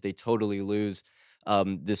identities. They totally lose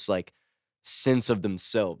this like sense of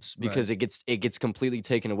themselves, because it gets completely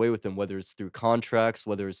taken away with them, whether it's through contracts,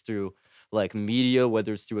 whether it's through like media,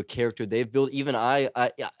 whether it's through a character they've built. Even I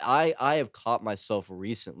have caught myself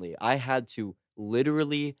recently. I had to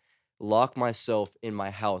literally lock myself in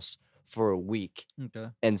my house for a week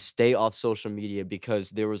and stay off social media, because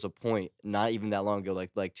there was a point not even that long ago,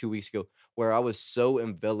 like 2 weeks ago, where I was so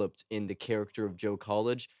enveloped in the character of Joe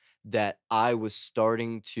College that I was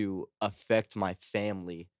starting to affect my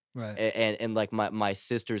family. Right. And like my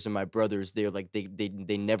sisters and my brothers, they're like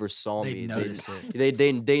they never saw me.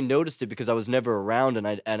 They noticed it because I was never around,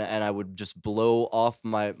 and I would just blow off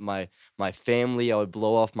my family. I would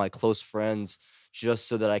blow off my close friends just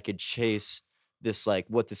so that I could chase like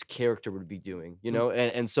what this character would be doing, you know?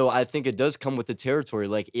 And so I think it does come with the territory.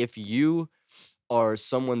 Like if you are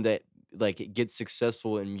someone that like gets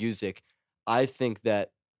successful in music, I think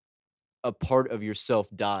that a part of yourself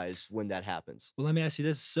dies when that happens. Well, let me ask you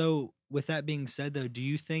this. So with that being said though, do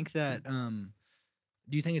you think that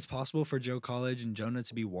do you think it's possible for Joe College and Jonah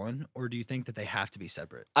to be one, or do you think that they have to be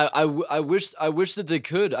separate? I wish that they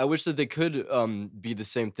could. I wish that they could be the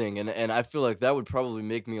same thing, and I feel like that would probably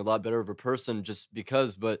make me a lot better of a person just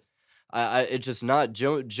because. But it's just not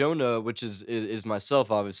Jonah, which is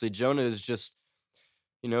myself. Obviously, Jonah is just,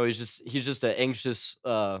 you know, he's just an anxious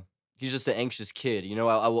he's just an anxious kid. You know,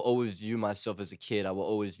 I will always view myself as a kid. I will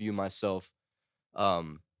always view myself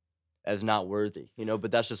as not worthy, you know, but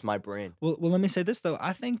that's just my brain. Well, let me say this though.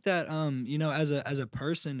 I think that you know, as a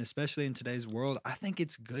person, especially in today's world, I think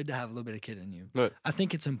it's good to have a little bit of kid in you. Right. I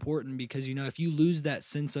think it's important because, you know, if you lose that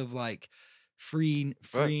sense of like freeing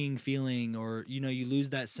feeling, or, you know, you lose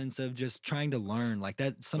that sense of just trying to learn, like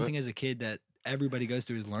that's something as a kid that everybody goes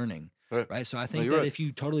through is learning. Right. So I think that if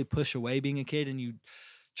you totally push away being a kid and you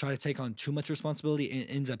try to take on too much responsibility, it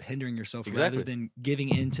ends up hindering yourself rather than giving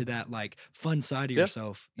into that like fun side of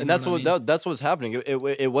yourself. And that's that's what's happening.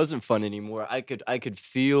 It wasn't fun anymore. I could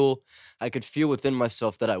feel within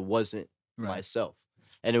myself that I wasn't myself.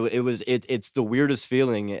 And it's the weirdest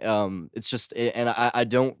feeling. It's just, and I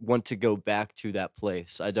don't want to go back to that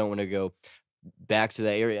place. I don't want to go back to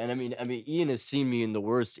that area. And I mean, Ian has seen me in the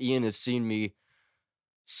worst. Ian has seen me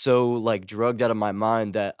so like drugged out of my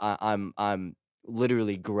mind that I'm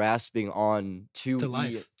literally grasping on to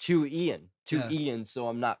life. Ian, so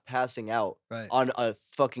I'm not passing out on a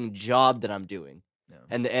fucking job that I'm doing. Yeah.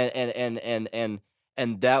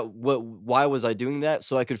 And that why was I doing that?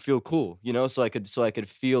 So I could feel cool, you know, so I could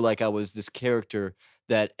feel like I was this character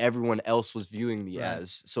that everyone else was viewing me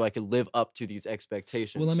as, so I could live up to these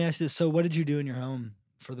expectations. Well, let me ask you this. So what did you do in your home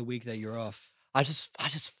for the week that you're off? I just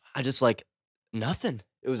like nothing.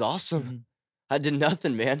 It was awesome. Mm-hmm. I did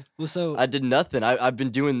nothing, man. Well, so I did nothing. I've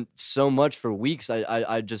been doing so much for weeks.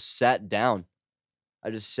 I just sat down. I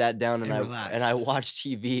just sat down and I watched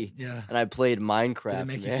TV. Yeah. And I played Minecraft.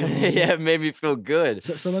 Did it make you feel good? Yeah, it made me feel good.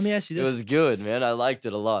 So let me ask you this. It was good, man. I liked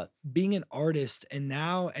it a lot. Being an artist and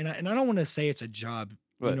now, and I don't want to say it's a job.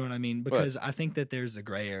 You know what I mean? Because I think that there's a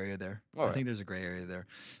gray area there. I think there's a gray area there.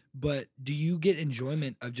 But do you get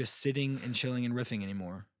enjoyment of just sitting and chilling and riffing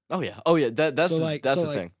anymore? Oh yeah. That's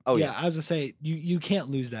the thing. Oh yeah. I was gonna say you can't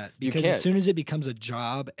lose that, because as soon as it becomes a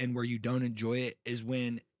job and where you don't enjoy it is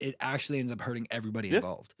when it actually ends up hurting everybody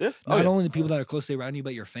involved. Yeah. Not only the people that are closely around you,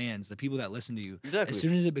 but your fans, the people that listen to you. Exactly. As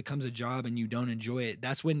soon as it becomes a job and you don't enjoy it,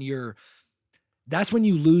 that's when you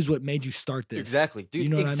lose what made you start this. Exactly, dude. You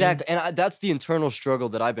know exactly. what I mean? And that's the internal struggle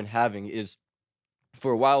that I've been having. Is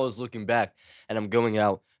for a while I was looking back and I'm going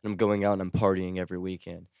out and I'm partying every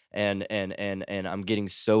weekend. And I'm getting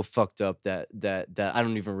so fucked up that I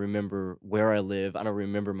don't even remember where I live. I don't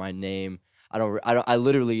remember my name. I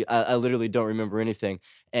literally don't remember anything.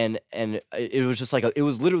 And it was just like it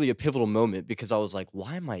was literally a pivotal moment, because I was like,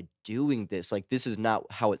 why am I doing this? Like, this is not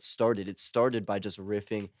how it started. It started by just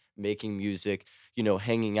riffing, making music, you know,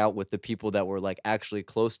 hanging out with the people that were like actually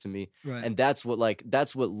close to me. Right. And that's what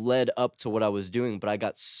led up to what I was doing. But I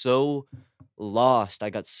got so lost. I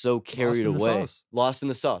got so carried away. Lost in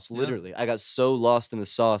the sauce, literally. I got so lost in the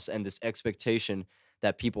sauce and this expectation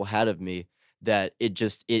that people had of me that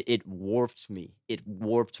it warped me. It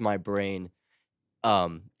warped my brain.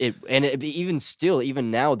 Even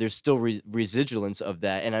now, there's still residuals of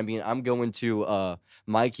that. And I mean, I'm going to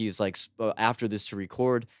Mikey's like after this to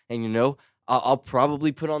record, and you know, I'll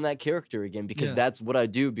probably put on that character again, because that's what I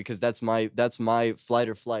do, because that's my flight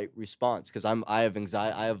or flight response, because I have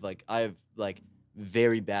anxiety. I have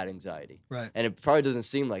very bad anxiety, right? And it probably doesn't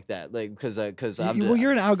seem like that, like because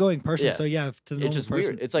you're an outgoing person, so yeah, to the it's just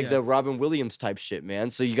person, weird. It's like the Robin Williams type shit, man.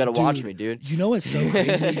 So you got to watch me, dude. You know what's so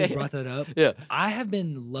crazy? You just brought that up. Yeah, I have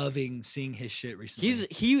been loving seeing his shit recently.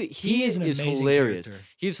 He is hilarious. Character.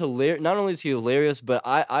 He's hilarious. Not only is he hilarious, but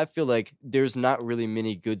I feel like there's not really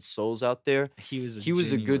many good souls out there. He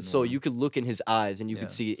was a good soul. You could look in his eyes and you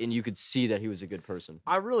could see that he was a good person.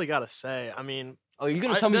 I really gotta say, I mean. Oh, you're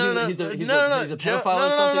gonna tell me he's a pedophile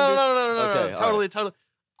or something? No. Okay, totally.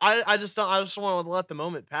 I just want to let the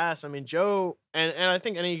moment pass. I mean, Joe, and I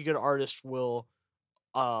think any good artist will,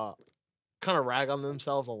 kind of rag on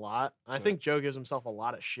themselves a lot. I think Joe gives himself a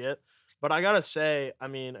lot of shit. But I gotta say, I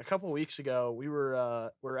mean, a couple weeks ago, we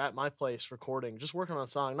were at my place recording, just working on a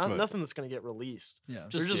song. Nothing that's gonna get released. Yeah,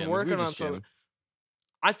 we're just working on something.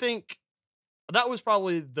 I think that was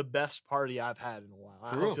probably the best party I've had in a while.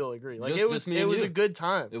 I hope you'll agree. Like, it was a good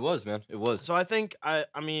time. It was, man. It was. So I think I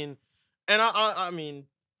mean, And I mean,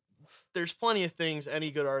 there's plenty of things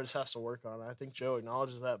any good artist has to work on. I think Joe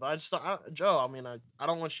acknowledges that, but Joe, I mean, I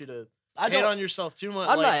don't want you to hate on yourself too much.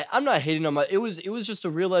 I'm not hating on my. It was just a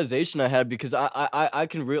realization I had because I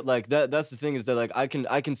can like that. That's the thing is that like I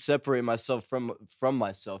can separate myself from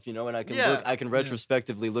myself, you know, and I can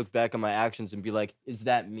retrospectively look back on my actions and be like, is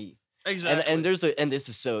that me? Exactly. And this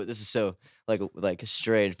is so like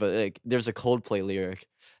strange, but like there's a Coldplay lyric,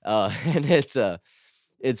 and it's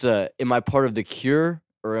am I part of the cure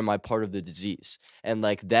or am I part of the disease? And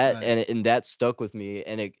like that, right. and that stuck with me,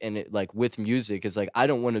 and it like with music is like I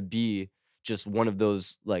don't want to be just one of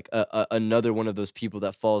those like another one of those people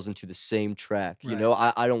that falls into the same track. You know,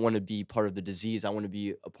 I don't want to be part of the disease. I want to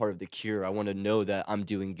be a part of the cure. I want to know that I'm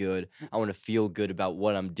doing good. I want to feel good about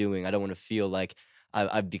what I'm doing. I don't want to feel like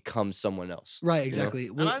I've become someone else. Right, exactly.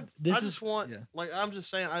 You know? Well, I'm just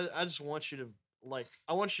saying, I just want you to like,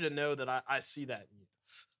 I want you to know that I see that in you.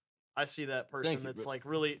 I see that person that's like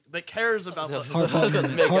really that cares about the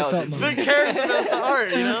that cares about the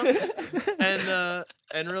art, you know,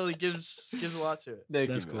 and really gives a lot to it.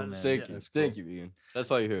 That's cool, man. Thank you, Ian. That's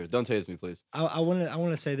why you're here. Don't tase me, please. I want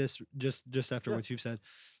to say this just after what you've said.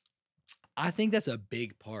 I think that's a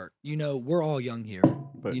big part. You know, we're all young here.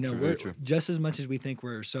 But you know, we're just as much as we think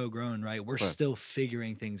we're so grown, right? We're still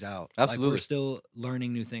figuring things out. Absolutely. Like, we're still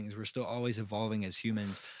learning new things. We're still always evolving as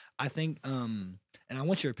humans. I think, and I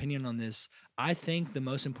want your opinion on this. I think the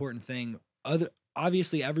most important thing,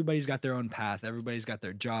 obviously everybody's got their own path. Everybody's got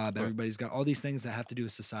their job. Everybody's got all these things that have to do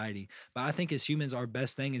with society. But I think as humans, our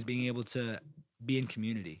best thing is being able to be in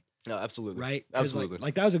community. No, absolutely. Right? Absolutely.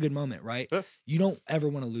 Like that was a good moment, right? Yeah. You don't ever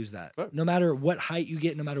want to lose that. Right. No matter what height you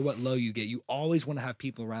get, no matter what low you get, you always want to have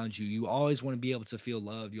people around you. You always want to be able to feel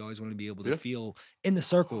loved. You always want to be able to feel in the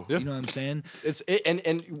circle. Yeah. You know what I'm saying?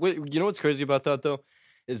 And you know what's crazy about that though,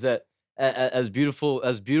 is that as beautiful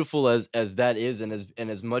as that is, and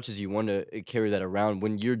as much as you want to carry that around,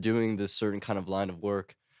 when you're doing this certain kind of line of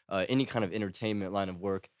work, any kind of entertainment line of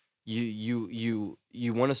work, you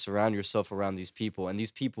want to surround yourself around these people, and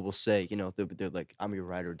these people will say, you know, they're like, I'm your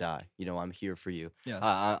ride or die, you know, I'm here for you. Yeah.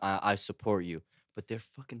 I support you, but they're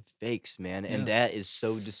fucking fakes, man. And that is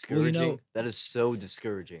so discouraging. Well, you know, that is so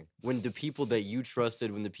discouraging when the people that you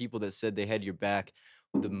trusted, when the people that said they had your back,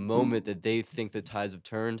 the moment that they think the tides have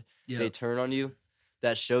turned, they turn on you.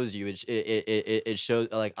 That shows you it shows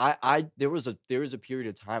like there was a period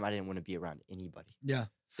of time I didn't want to be around anybody. Yeah.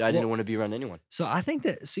 I didn't want to be around anyone. So I think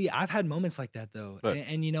that, I've had moments like that though. Right.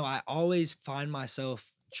 And you know, I always find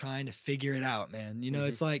myself trying to figure it out, man. You know,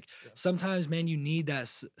 it's like sometimes, man, you need that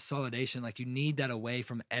solidation. Like you need that away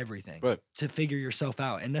from everything to figure yourself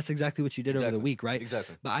out. And that's exactly what you did over the week, right?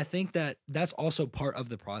 Exactly. But I think that that's also part of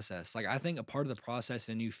the process. Like I think a part of the process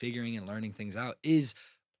in you figuring and learning things out is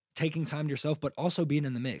taking time to yourself, but also being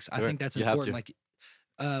in the mix. I think that's important. Like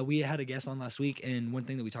we had a guest on last week, and one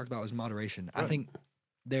thing that we talked about was moderation. I think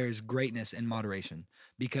there's greatness in moderation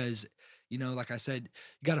because, you know, like I said,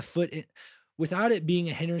 you got to foot in without it being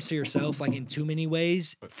a hindrance to yourself, like in too many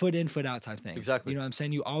ways, foot in, foot out type thing. Exactly. You know what I'm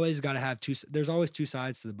saying? You always got to have there's always two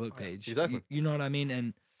sides to the book page. Exactly. You know what I mean?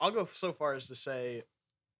 And I'll go so far as to say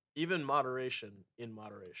even moderation in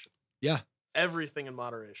moderation. Yeah. Everything in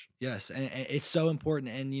moderation. Yes. And it's so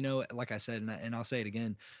important. And, you know, like I said, and I'll say it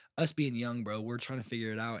again, us being young, bro, we're trying to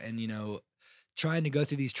figure it out. And, you know, trying to go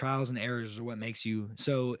through these trials and errors is what makes you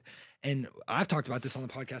so. And I've talked about this on the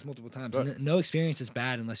podcast multiple times. No experience is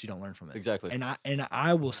bad unless you don't learn from it. Exactly. And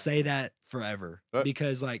I will say that forever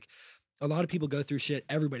because like a lot of people go through shit.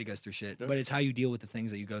 Everybody goes through shit, but it's how you deal with the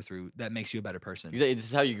things that you go through that makes you a better person. Exactly.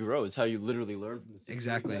 It's how you grow. It's how you literally learn from the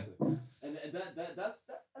Exactly. And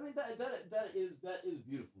I mean that is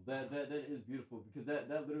beautiful. That is beautiful because that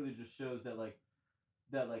literally just shows that like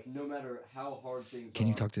no matter how hard things Can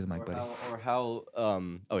you talk to the mic, buddy? Oh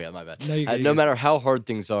yeah, my bad. No, you're good, no matter how hard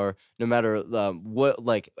things are, no matter what,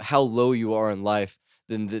 like how low you are in life,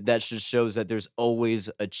 then that just shows that there's always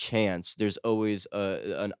a chance. There's always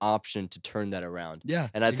an option to turn that around. Yeah.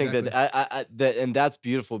 And I think that and that's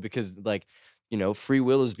beautiful because like, you know, free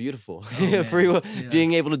will is beautiful. Free will,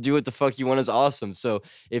 being able to do what the fuck you want is awesome. So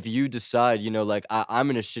if you decide, you know, like I'm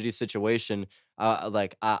in a shitty situation,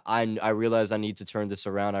 like I realize I need to turn this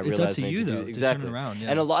around. It's realize up to I need you to though. Exactly. To turn around,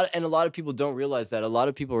 And a lot of people don't realize that. A lot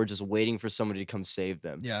of people are just waiting for somebody to come save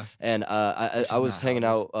them. Yeah. And I was hanging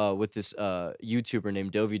out with this YouTuber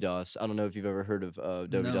named Dovidas. I don't know if you've ever heard of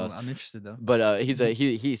Dovidas. No, I'm interested though. But he's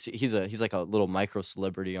like a little micro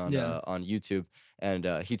celebrity on YouTube. And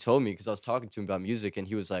he told me, because I was talking to him about music, and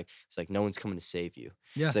he was like, "It's like no one's coming to save you.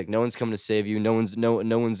 Yeah. It's like no one's coming to save you. No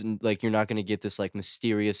one's like you're not gonna get this like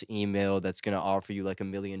mysterious email that's gonna offer you like $1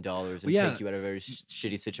 million and take you out of a very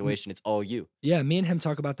shitty situation. It's all you. Yeah, me and him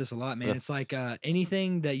talk about this a lot, man. It's like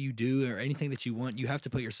anything that you do or anything that you want, you have to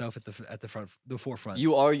put yourself at the forefront.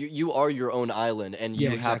 You are your own island, and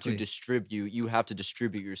you have to distribute. You have to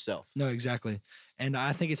distribute yourself. No, exactly. And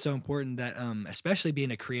I think it's so important that, especially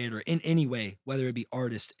being a creator in any way, whether it be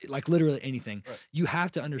artist, like literally anything, you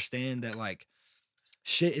have to understand that like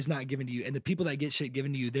shit is not given to you, and the people that get shit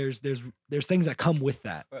given to you, there's things that come with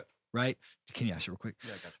that, right? Can you ask it real quick?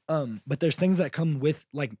 Yeah, I got you. But there's things that come with,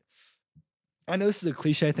 like, I know this is a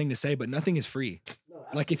cliche thing to say, but nothing is free. No,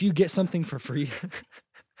 like if you get something for free.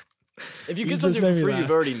 If you get something for free, you've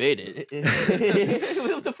already made it.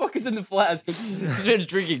 What the fuck is in the flask? This man's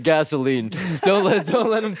drinking gasoline. Don't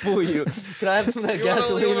let him fool you. Can I have some of that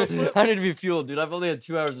gasoline? I need to be fueled, dude. I've only had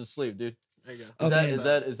 2 hours of sleep, dude. There you go.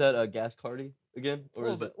 Is that a gas cardi again, or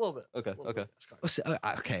a little bit? Okay.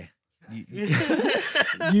 Okay.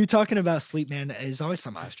 You talking about sleep, man, is always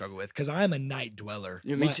something I struggle with because I'm a night dweller.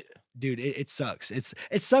 Me too. Dude, it sucks. It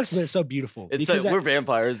sucks, but it's so beautiful. It's like, we're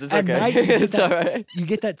vampires. It's okay. Night, it's all right. You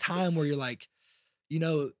get that time where you're like,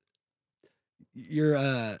 you're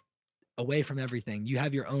away from everything. You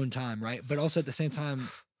have your own time, right? But also at the same time,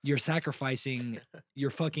 you're sacrificing your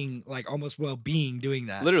fucking like almost well-being doing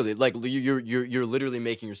that. Literally, like you're literally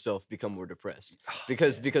making yourself become more depressed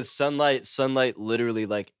because sunlight literally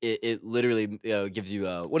like it literally gives you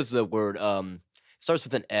what is the word? It starts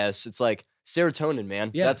with an S. It's like serotonin, man.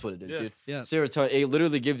 Yeah. That's what it is, dude. Yeah. Serotonin. It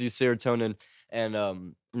literally gives you serotonin,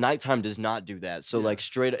 and nighttime does not do that. So like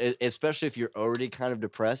straight, especially if you're already kind of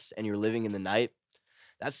depressed and you're living in the night.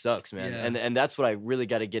 That sucks, man. Yeah. And that's what I really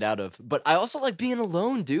got to get out of. But I also like being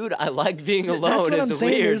alone, dude. I like being alone. That's what I'm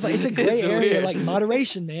saying. Weird. It's a gray area, like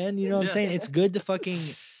moderation, man. You know what I'm saying? It's good to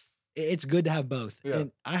it's good to have both. Yeah.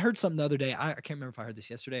 And I heard something the other day. I can't remember if I heard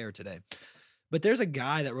this yesterday or today. But there's a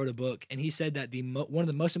guy that wrote a book, and he said that one of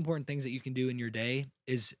the most important things that you can do in your day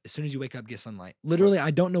is as soon as you wake up, get sunlight. Literally,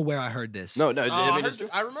 I don't know where I heard this. No.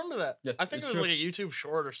 I remember that. Yeah, I think it was like a YouTube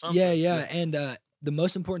short or something. Yeah. And the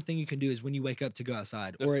most important thing you can do is when you wake up to go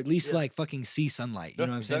outside, or at least like fucking see sunlight. You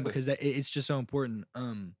know what I'm saying? Because it's just so important.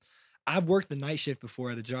 I've worked the night shift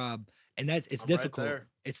before at a job, and it's difficult. Right,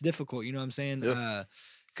 it's difficult. You know what I'm saying? Yep.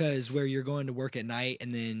 Because where you're going to work at night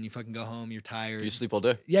and then you fucking go home, you're tired. You sleep all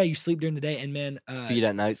day. Yeah, you sleep during the day, and man, feed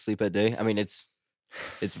at night, sleep at day. I mean, it's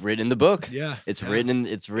written in the book. Yeah, it's written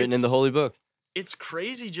in the holy book. It's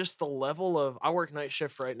crazy just the level of. I work night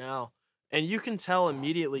shift right now, and you can tell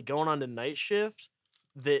immediately going on to night shift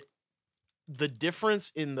that the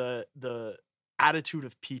difference in the attitude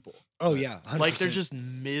of people. Oh yeah, 100%. Like they're just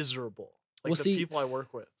miserable. Like the people I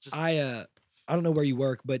work with. Just, I don't know where you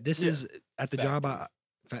work, but this is at the job.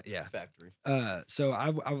 Factory. So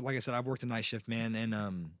I've like I said, I've worked a night shift, man,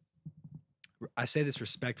 and I say this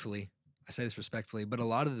respectfully, but a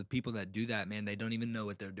lot of the people that do that, man, they don't even know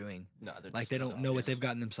what they're doing. No, like they don't know what they've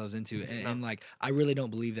gotten themselves into, and like I really don't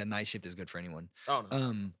believe that night shift is good for anyone. Oh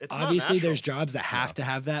no. It's obviously there's jobs that have to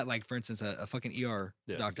have that, like for instance, a fucking ER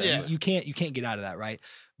doctor. Yeah. You can't get out of that, right?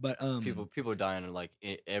 But people are dying in like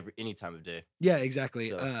any time of day. Yeah, exactly.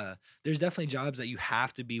 So. There's definitely jobs that you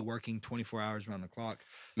have to be working 24 hours around the clock.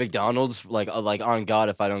 McDonald's, like on God,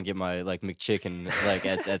 if I don't get my like McChicken like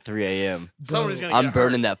at 3 a.m. I'm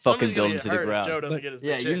burning that fucking building to the ground.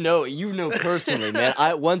 Yeah, you know personally, man.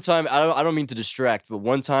 One time I don't mean to distract, but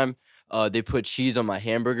one time they put cheese on my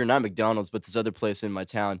hamburger, not McDonald's, but this other place in my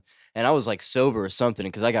town, and I was like sober or something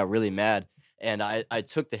because I got really mad, and I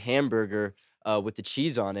took the hamburger with the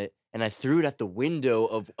cheese on it, and I threw it at the window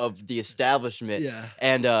of the establishment. Yeah.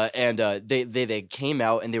 And they came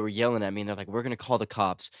out and they were yelling at me, and they're like, "We're gonna call the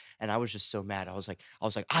cops." And I was just so mad. I was like,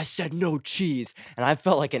 I said no cheese, and I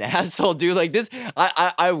felt like an asshole, dude. Like this,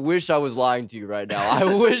 I wish I was lying to you right now. I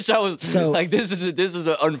wish I was like this is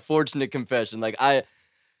an unfortunate confession. Like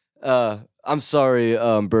I'm sorry,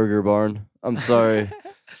 Burger Barn. I'm sorry.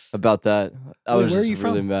 About that. I was just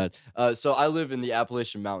really mad. So I live in the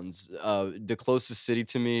Appalachian Mountains. The closest city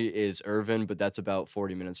to me is Irvine, but that's about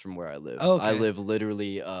 40 minutes from where I live. Oh, okay. I live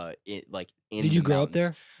literally in Did you grow up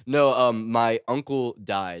there? No, my uncle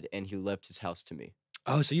died and he left his house to me.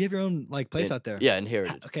 Oh, so you have your own like place out there? Yeah,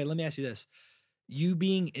 inherited. Okay, let me ask you this. You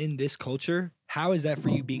being in this culture, how is that for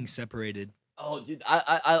you being separated? Oh, dude,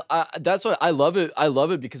 I that's what I love it. I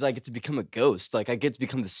love it because I get to become a ghost. Like I get to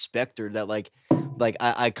become the specter that like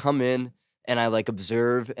I come in and I like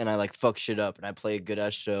observe and I like fuck shit up and I play a good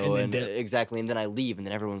ass show and exactly, and then I leave and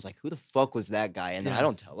then everyone's like, who the fuck was that guy? And then I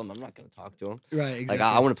don't tell them. I'm not gonna talk to him. Right. Exactly. Like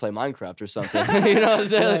I want to play Minecraft or something. You know what I'm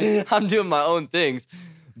saying? Like, I'm doing my own things,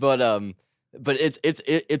 but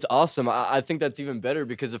it's awesome. I think that's even better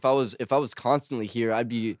because if I was constantly here, I'd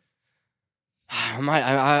be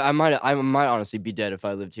I might honestly be dead if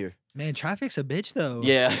I lived here. Man, traffic's a bitch though.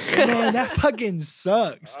 Yeah. Man, that fucking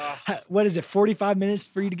sucks. What is it, 45 minutes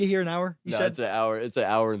for you to get here, an hour? You said? It's an hour. It's an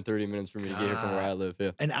hour and 30 minutes for me to get here from where I live.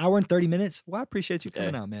 Yeah. An hour and 30 minutes? Well, I appreciate you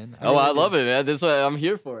coming out, man. I love it, man. This way I'm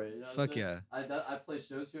here for it. You know Fuck yeah. I play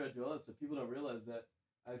shows here. I do all that, so people don't realize that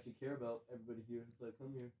I actually care about everybody here. It's like,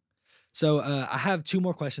 come here. So I have 2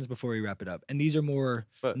 more questions before we wrap it up. And these are more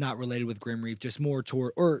not related with Grim Reef, just more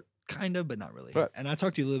toward, or kind of, but not really. Right. And I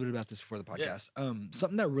talked to you a little bit about this before the podcast. Yeah.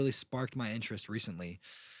 Something that really sparked my interest recently.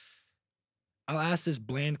 I'll ask this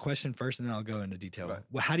bland question first, and then I'll go into detail. Right.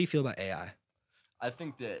 Well, how do you feel about AI? I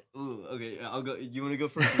think that. Ooh, okay. I'll go. You want to go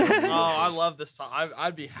first? I love this talk.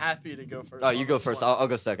 I'd be happy to go first. Oh, you go first. I'll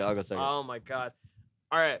go second. Oh my god.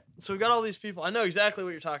 All right. So we got all these people. I know exactly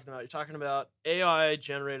what you're talking about. You're talking about AI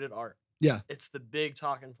generated art. Yeah. It's the big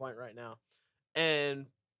talking point right now, and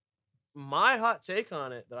my hot take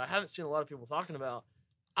on it that I haven't seen a lot of people talking about,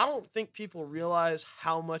 I don't think people realize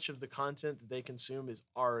how much of the content that they consume is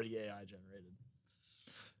already AI generated.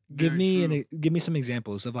 Give me some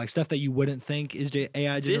examples of like stuff that you wouldn't think is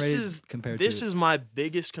AI generated compared to. This is my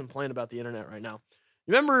biggest complaint about the internet right now.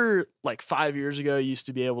 You remember like 5 years ago, you used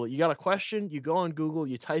to be able to, you got a question, you go on Google,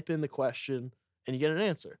 you type in the question, and you get an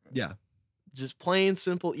answer. Yeah. Just plain,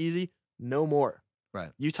 simple, easy, no more.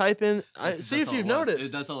 Right. You type in, see if you've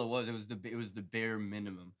noticed. That's all it was. It was the bare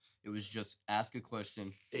minimum. It was just ask a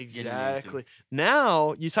question. Exactly.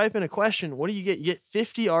 Now you type in a question. What do you get? You get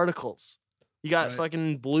 50 articles. You got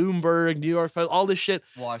fucking Bloomberg, New York Post, all this shit.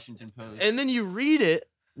 Washington Post. And then you read it,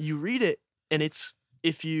 and it's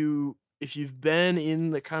if you've been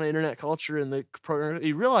in the kind of internet culture and the program,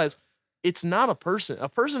 you realize it's not a person. A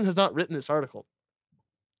person has not written this article.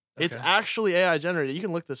 Okay. It's actually AI generated. You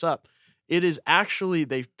can look this up. It is actually,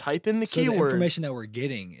 they type in the keyword. The information that we're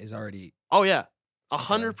getting is already. Oh yeah,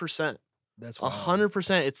 100%. That's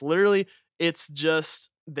 100%. It's literally, it's just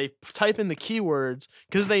they type in the keywords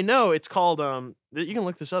because they know it's called. You can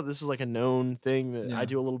look this up. This is like a known thing that I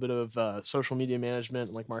do a little bit of social media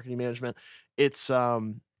management, like marketing management. It's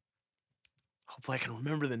hopefully I can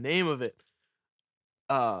remember the name of it.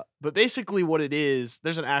 But basically what it is,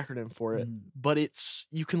 there's an acronym for it, but it's,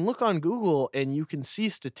 you can look on Google and you can see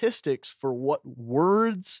statistics for what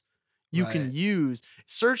words you can use.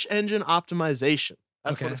 Search engine optimization.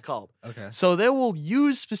 That's what it's called. Okay. So they will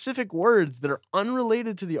use specific words that are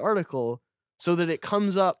unrelated to the article so that it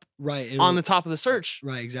comes up on the top of the search.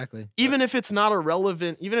 Right, exactly. Even if it's not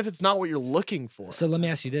even if it's not what you're looking for. So let me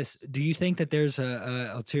ask you this. Do you think that there's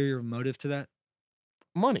a ulterior motive to that?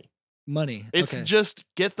 Money. It's just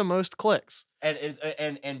get the most clicks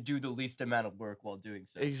and do the least amount of work while doing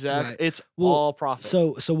so. Exactly. Right. It's all profit.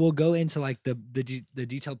 So we'll go into like the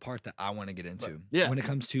detailed part that I want to get into. Right. Yeah. When it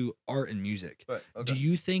comes to art and music. Right. Okay. Do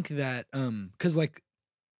you think that because like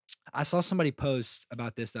I saw somebody post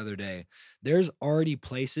about this the other day. There's already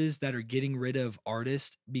places that are getting rid of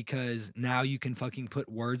artists because now you can fucking put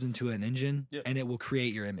words into an engine and it will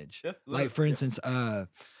create your image. Yeah, like for instance,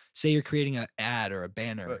 say you're creating an ad or a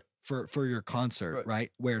banner for your concert,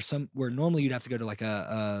 right? Where normally you'd have to go to like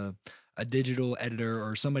a digital editor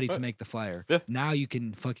or somebody to make the flyer. Yeah. Now you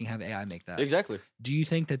can fucking have AI make that. Exactly. Do you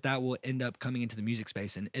think that will end up coming into the music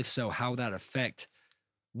space? And if so, how will that affect?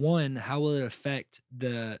 One, how will it affect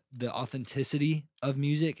the authenticity of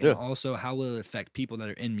music, and also how will it affect people that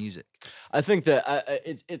are in music? I think that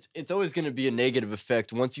it's always going to be a negative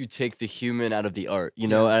effect once you take the human out of the art, you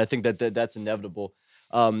know. And I think that's inevitable.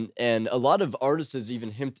 And a lot of artists has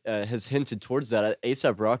even has hinted towards that.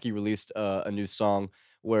 A$AP Rocky released a new song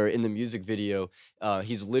where in the music video,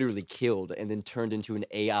 he's literally killed and then turned into an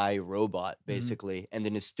AI robot, basically, and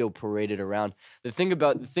then is still paraded around. The thing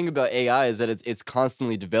about AI is that it's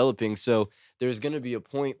constantly developing. So there's going to be a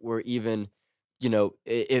point where even, you know,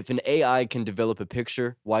 if an AI can develop a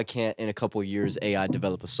picture, why can't in a couple of years AI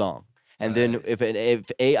develop a song? And then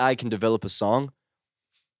if AI can develop a song,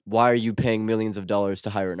 why are you paying millions of dollars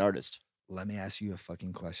to hire an artist? Let me ask you a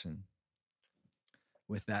fucking question.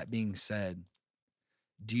 With that being said,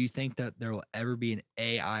 do you think that there will ever be an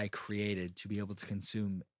AI created to be able to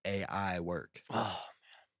consume AI work? Oh man.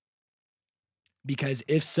 Because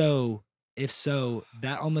if so,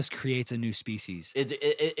 that almost creates a new species. We're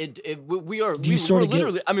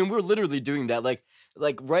literally doing that.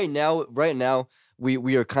 Like right now,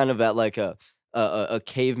 we are kind of at like a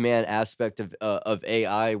caveman aspect of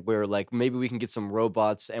AI where like maybe we can get some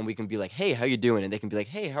robots and we can be like, hey, how you doing? And they can be like,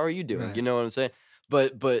 hey, how are you doing? Right. You know what I'm saying?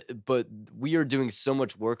 But we are doing so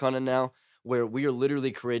much work on it now where we are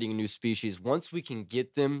literally creating a new species. Once we can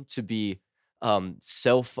get them to be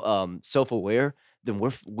self-aware, then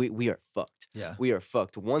we are fucked. Yeah. We are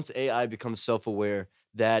fucked. Once AI becomes self-aware,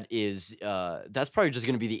 that's probably just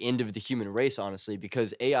going to be the end of the human race, honestly,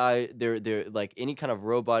 because AI, they're like any kind of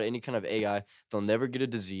robot, any kind of AI, they'll never get a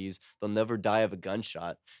disease, they'll never die of a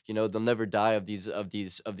gunshot, they'll never die of these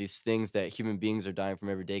things that human beings are dying from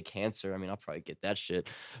every day. Cancer, I mean, I'll probably get that shit.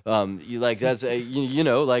 That's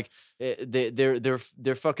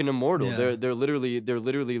they're fucking immortal. Yeah. They're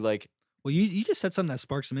literally like. Well, you just said something that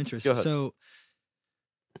sparked some interest. So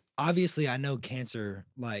obviously, I know cancer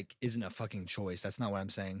isn't a fucking choice. That's not what I'm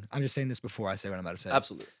saying. I'm just saying this before I say what I'm about to say.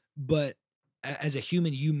 Absolutely. But as a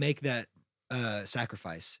human, you make that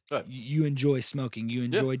sacrifice. Right. You enjoy smoking. You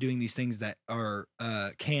enjoy doing these things that are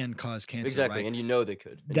can cause cancer. Exactly, right? And they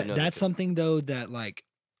could. That's something though that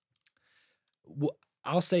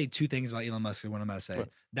I'll say two things about Elon Musk. What I'm about to say. Right.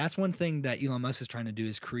 That's one thing that Elon Musk is trying to do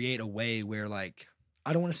is create a way where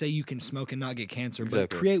I don't want to say you can smoke and not get cancer, but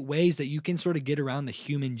create ways that you can sort of get around the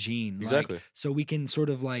human gene. Exactly. So we can sort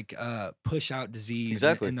of push out disease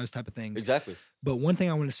and those type of things. Exactly. But one thing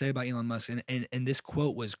I want to say about Elon Musk, and this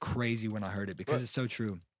quote was crazy when I heard it because it's so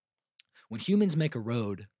true. When humans make a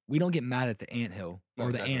road, we don't get mad at the anthill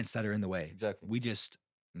or the ants that are in the way. Exactly. We just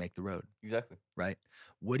make the road. Exactly. Right.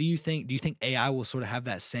 What do you think? Do you think AI will sort of have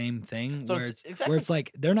that same thing so where it's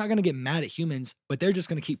like they're not going to get mad at humans, but they're just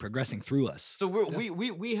going to keep progressing through us? So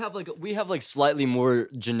we have slightly more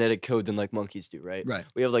genetic code than monkeys do, right? Right.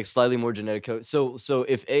 We have slightly more genetic code. So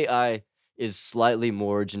if AI is slightly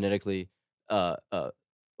more genetically or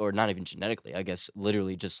not even genetically, I guess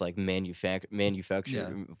literally just manufactured.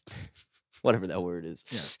 Yeah. Whatever that word is.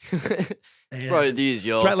 Yeah. It's probably these,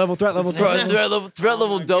 yo. Threat level. Threat level double red. Threat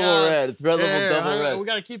level double red. We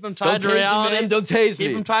gotta keep them tied to reality. Man. Don't tase me.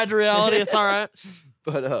 Keep them tied to reality. It's all right.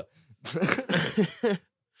 But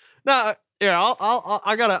no, here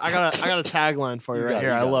I got a tagline for you right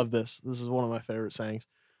here. I love this. This is one of my favorite sayings.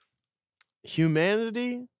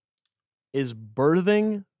 Humanity is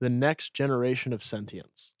birthing the next generation of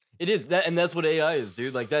sentience. It is that, and that's what AI is,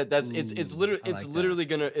 dude. It's literally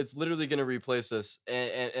gonna replace us,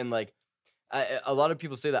 and a lot of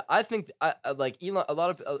people say that. I think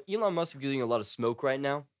Elon Musk is getting a lot of smoke right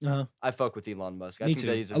now. I fuck with Elon Musk. I think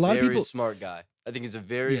that he's a very smart guy. I think he's a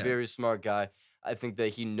very smart guy. I think that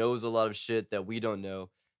he knows a lot of shit that we don't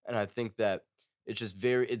know, and I think that it's just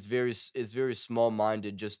very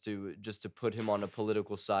small-minded just to put him on a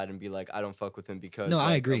political side and be like, I don't fuck with him because. No,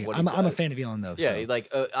 I agree. I'm a fan of Elon though. Yeah,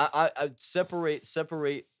 so. I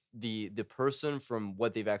separate the person from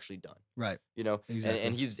what they've actually done. Right.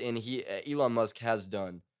 Exactly. Elon Musk has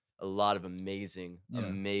done a lot of amazing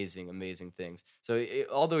things. So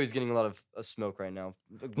although he's getting a lot of smoke right now,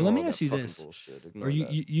 well, let me ask you this: Or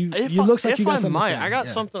you looks like you got something. I got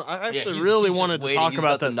something. I actually really wanted to talk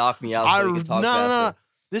about this. Knock me out. No.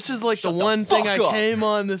 This is the one thing I came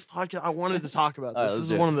on this podcast. I wanted to talk about this.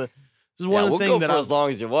 This is one of the. This is one of the things we'll go for as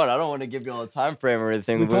long as you want. I don't want to give you all a time frame or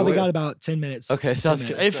anything. We probably got about 10 minutes. Okay, sounds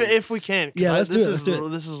good. If we can, yeah, let's do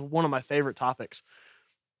it. This is one of my favorite topics.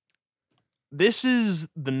 This is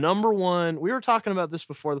the number one. We were talking about this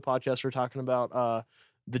before the podcast. We were talking about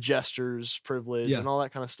the jester's privilege and all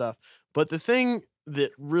that kind of stuff. But the thing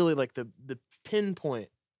that really, the pinpoint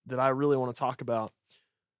that I really want to talk about,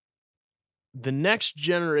 the next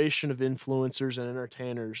generation of influencers and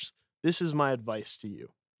entertainers, this is my advice to you.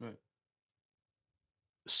 Right.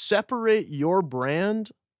 Separate your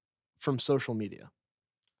brand from social media.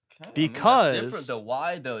 Because that's different though.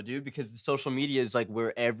 Why though, dude? Because the social media is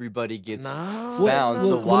where everybody gets found. Well,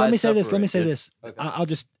 let me say this. Okay. I'll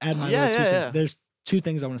just add my little 2 cents. Yeah. There's 2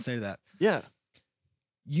 things I want to say to that. Yeah.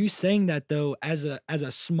 You saying that though, as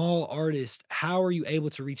a small artist, how are you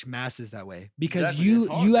able to reach masses that way? Because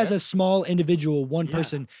you as a small individual, one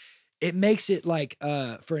person, it makes it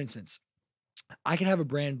for instance, I can have a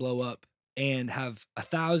brand blow up and have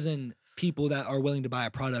 1,000 people that are willing to buy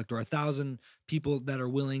a product or 1,000 people that are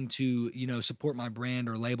willing to, support my brand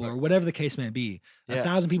or label or whatever the case may be.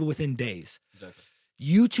 1,000 people within days. Exactly.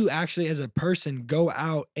 You two actually as a person go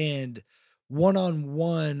out and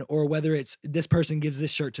one-on-one, or whether it's this person gives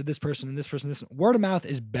this shirt to this person and this person, this word of mouth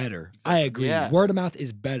is better. Exactly. I agree. Yeah. Word of mouth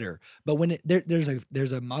is better. But when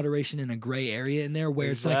there's a moderation and a gray area in there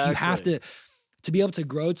where it's you have to be able to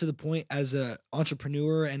grow to the point as an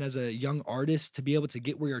entrepreneur and as a young artist to be able to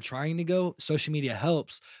get where you're trying to go, social media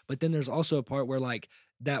helps. But then there's also a part where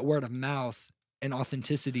that word of mouth and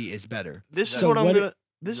authenticity is better. This is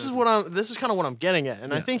kind of what I'm getting at.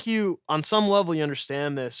 And I think you, on some level, you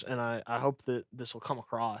understand this, and I hope that this will come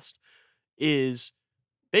across, is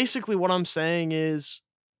basically what I'm saying is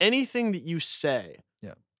anything that you say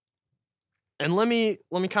And let me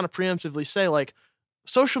kind of preemptively say, like,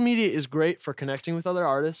 social media is great for connecting with other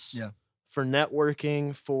artists. Yeah. For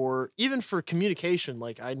networking, even for communication.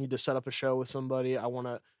 Like, I need to set up a show with somebody. I want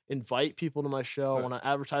to invite people to my show. I want to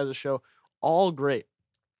advertise a show. All great.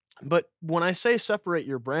 But when I say separate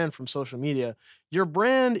your brand from social media, your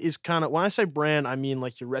brand is kind of, when I say brand, I mean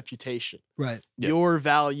like your reputation. Right. Your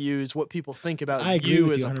values, what people think about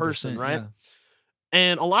you as a person, right? Yeah.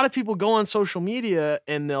 And a lot of people go on social media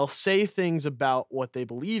and they'll say things about what they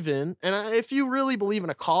believe in. And if you really believe in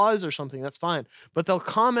a cause or something, that's fine. But they'll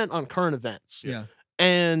comment on current events. Yeah.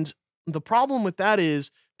 And the problem with that is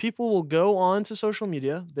people will go on to social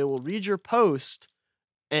media, they will read your post,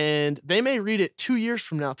 and they may read it 2 years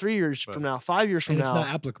from now, 3 years from now, 5 years from now. And it's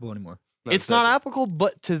not applicable anymore. No, it's not applicable,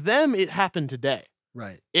 but to them, it happened today.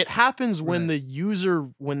 Right. It happens when the user,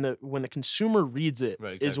 when the consumer reads it,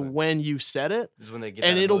 is when you said it, is when they get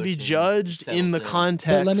and it'll be judged in the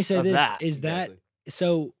context. But let me say this: that. is that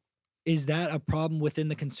so? Is that a problem within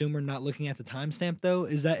the consumer not looking at the timestamp though?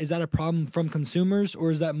 Is that a problem from consumers, or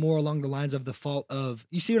is that more along the lines of the fault of,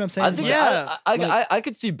 you see what I'm saying? I think I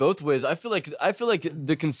could see both ways. I feel like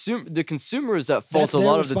the consumer is at fault a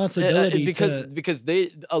lot of the because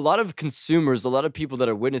a lot of consumers, a lot of people that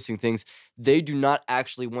are witnessing things, they do not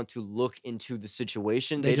actually want to look into the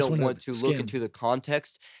situation. They don't want to look into the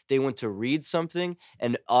context. They want to read something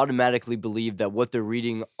and automatically believe that what they're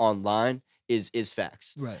reading online is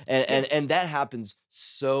facts. Right. And that happens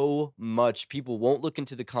so much. People won't look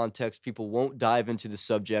into the context, people won't dive into the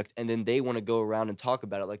subject, and then they want to go around and talk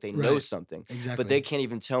about it like they know something. Exactly. But they can't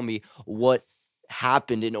even tell me what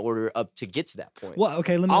happened in order up to get to that point. Well,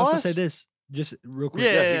 okay, let me also say this just real quick.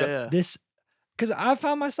 Yeah. This, because I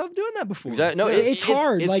found myself doing that before. Exactly. No, it's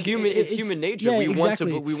hard. It's human. It's human nature. We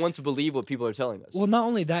want to believe what people are telling us. Well, not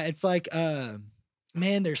only that, it's like,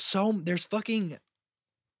 man, there's fucking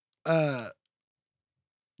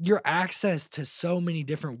your access to so many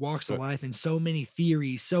different walks of life and so many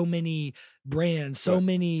theories, so many brands, so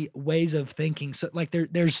many ways of thinking. So like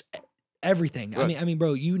there's everything. I mean,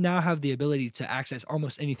 bro, you now have the ability to access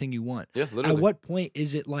almost anything you want. Yeah, literally. At what point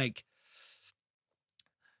is it like,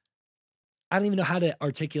 I don't even know how to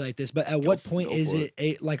articulate this, but at what point is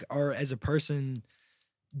it like, or as a person,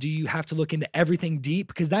 do you have to look into everything deep?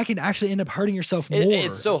 Because that can actually end up hurting yourself more.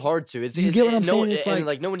 It's so hard to. You get what I'm saying? It's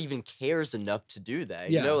like no one even cares enough to do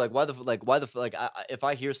that. You know, like why if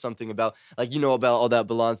I hear something about about all that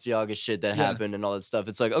Balenciaga shit that happened and all that stuff,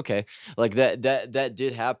 it's like, okay, like that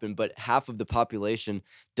did happen, but half of the population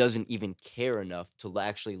doesn't even care enough to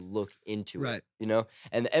actually look into it. You know,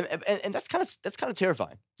 and that's kind of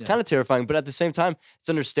terrifying. It's kind of terrifying, but at the same time, it's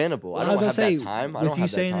understandable. Well, I don't have that time. I don't have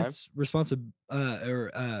that time. It's responsible or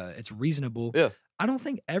it's reasonable. Yeah. I don't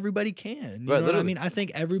think everybody can. You know what I mean? I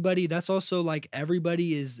think everybody, that's also like,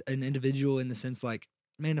 everybody is an individual in the sense like,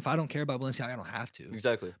 man, if I don't care about Balenciaga, I don't have to.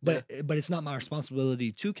 Exactly. But it's not my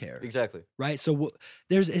responsibility to care. Exactly. Right? So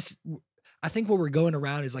I think what we're going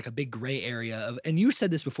around is like a big gray area of, and you said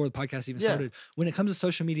this before the podcast even started, when it comes to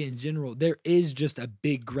social media in general, there is just a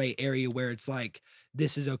big gray area where it's like,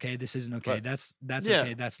 this is okay, this isn't okay, that's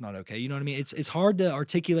okay, that's not okay. You know what I mean? It's hard to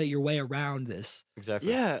articulate your way around this. Exactly.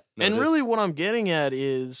 Yeah. No, and really what I'm getting at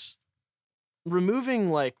is removing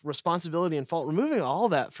like responsibility and fault, removing all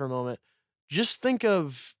that for a moment. Just think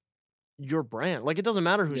of your brand. Like, it doesn't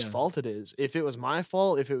matter whose fault it is. If it was my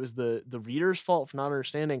fault, if it was the reader's fault for not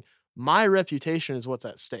understanding, my reputation is what's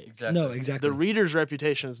at stake. Exactly. No, exactly. The reader's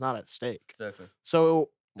reputation is not at stake. Exactly.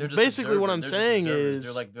 So basically what I'm saying is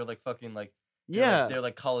they're like fucking like Yeah, they're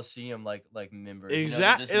like Coliseum like members.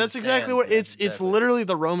 Exactly, you know, that's exactly what it's. Exactly. It's literally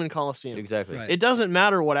the Roman Coliseum. Exactly. Right. It doesn't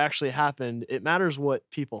matter what actually happened. It matters what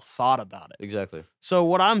people thought about it. Exactly. So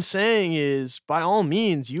what I'm saying is, by all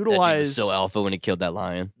means, utilize. That dude was so alpha when he killed that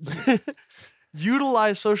lion.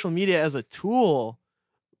 Utilize social media as a tool,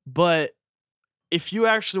 but if you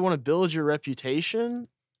actually want to build your reputation,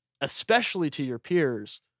 especially to your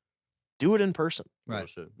peers, do it in person. Right. Real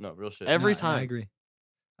shit. No, real shit. Every time. I agree.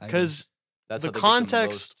 Because that's the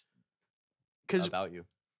context, because about you,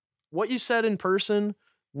 what you said in person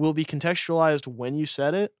will be contextualized when you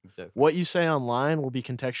said it. Exactly. What you say online will be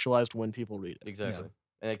contextualized when people read it. Exactly. Yeah.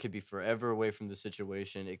 And it could be forever away from the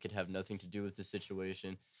situation. It could have nothing to do with the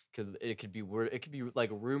situation. It could be word. It could be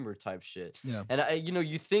like rumor type shit. Yeah. And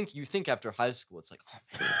you think after high school, it's like,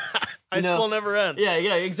 oh man. High school never ends. Yeah,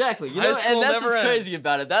 exactly. You high know, school and that's never what's crazy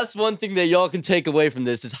about it. That's one thing that y'all can take away from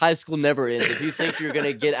this is high school never ends. If you think you're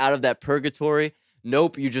gonna get out of that purgatory,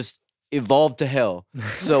 nope, you just evolved to hell.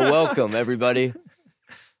 So welcome, everybody.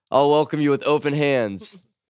 I'll welcome you with open hands.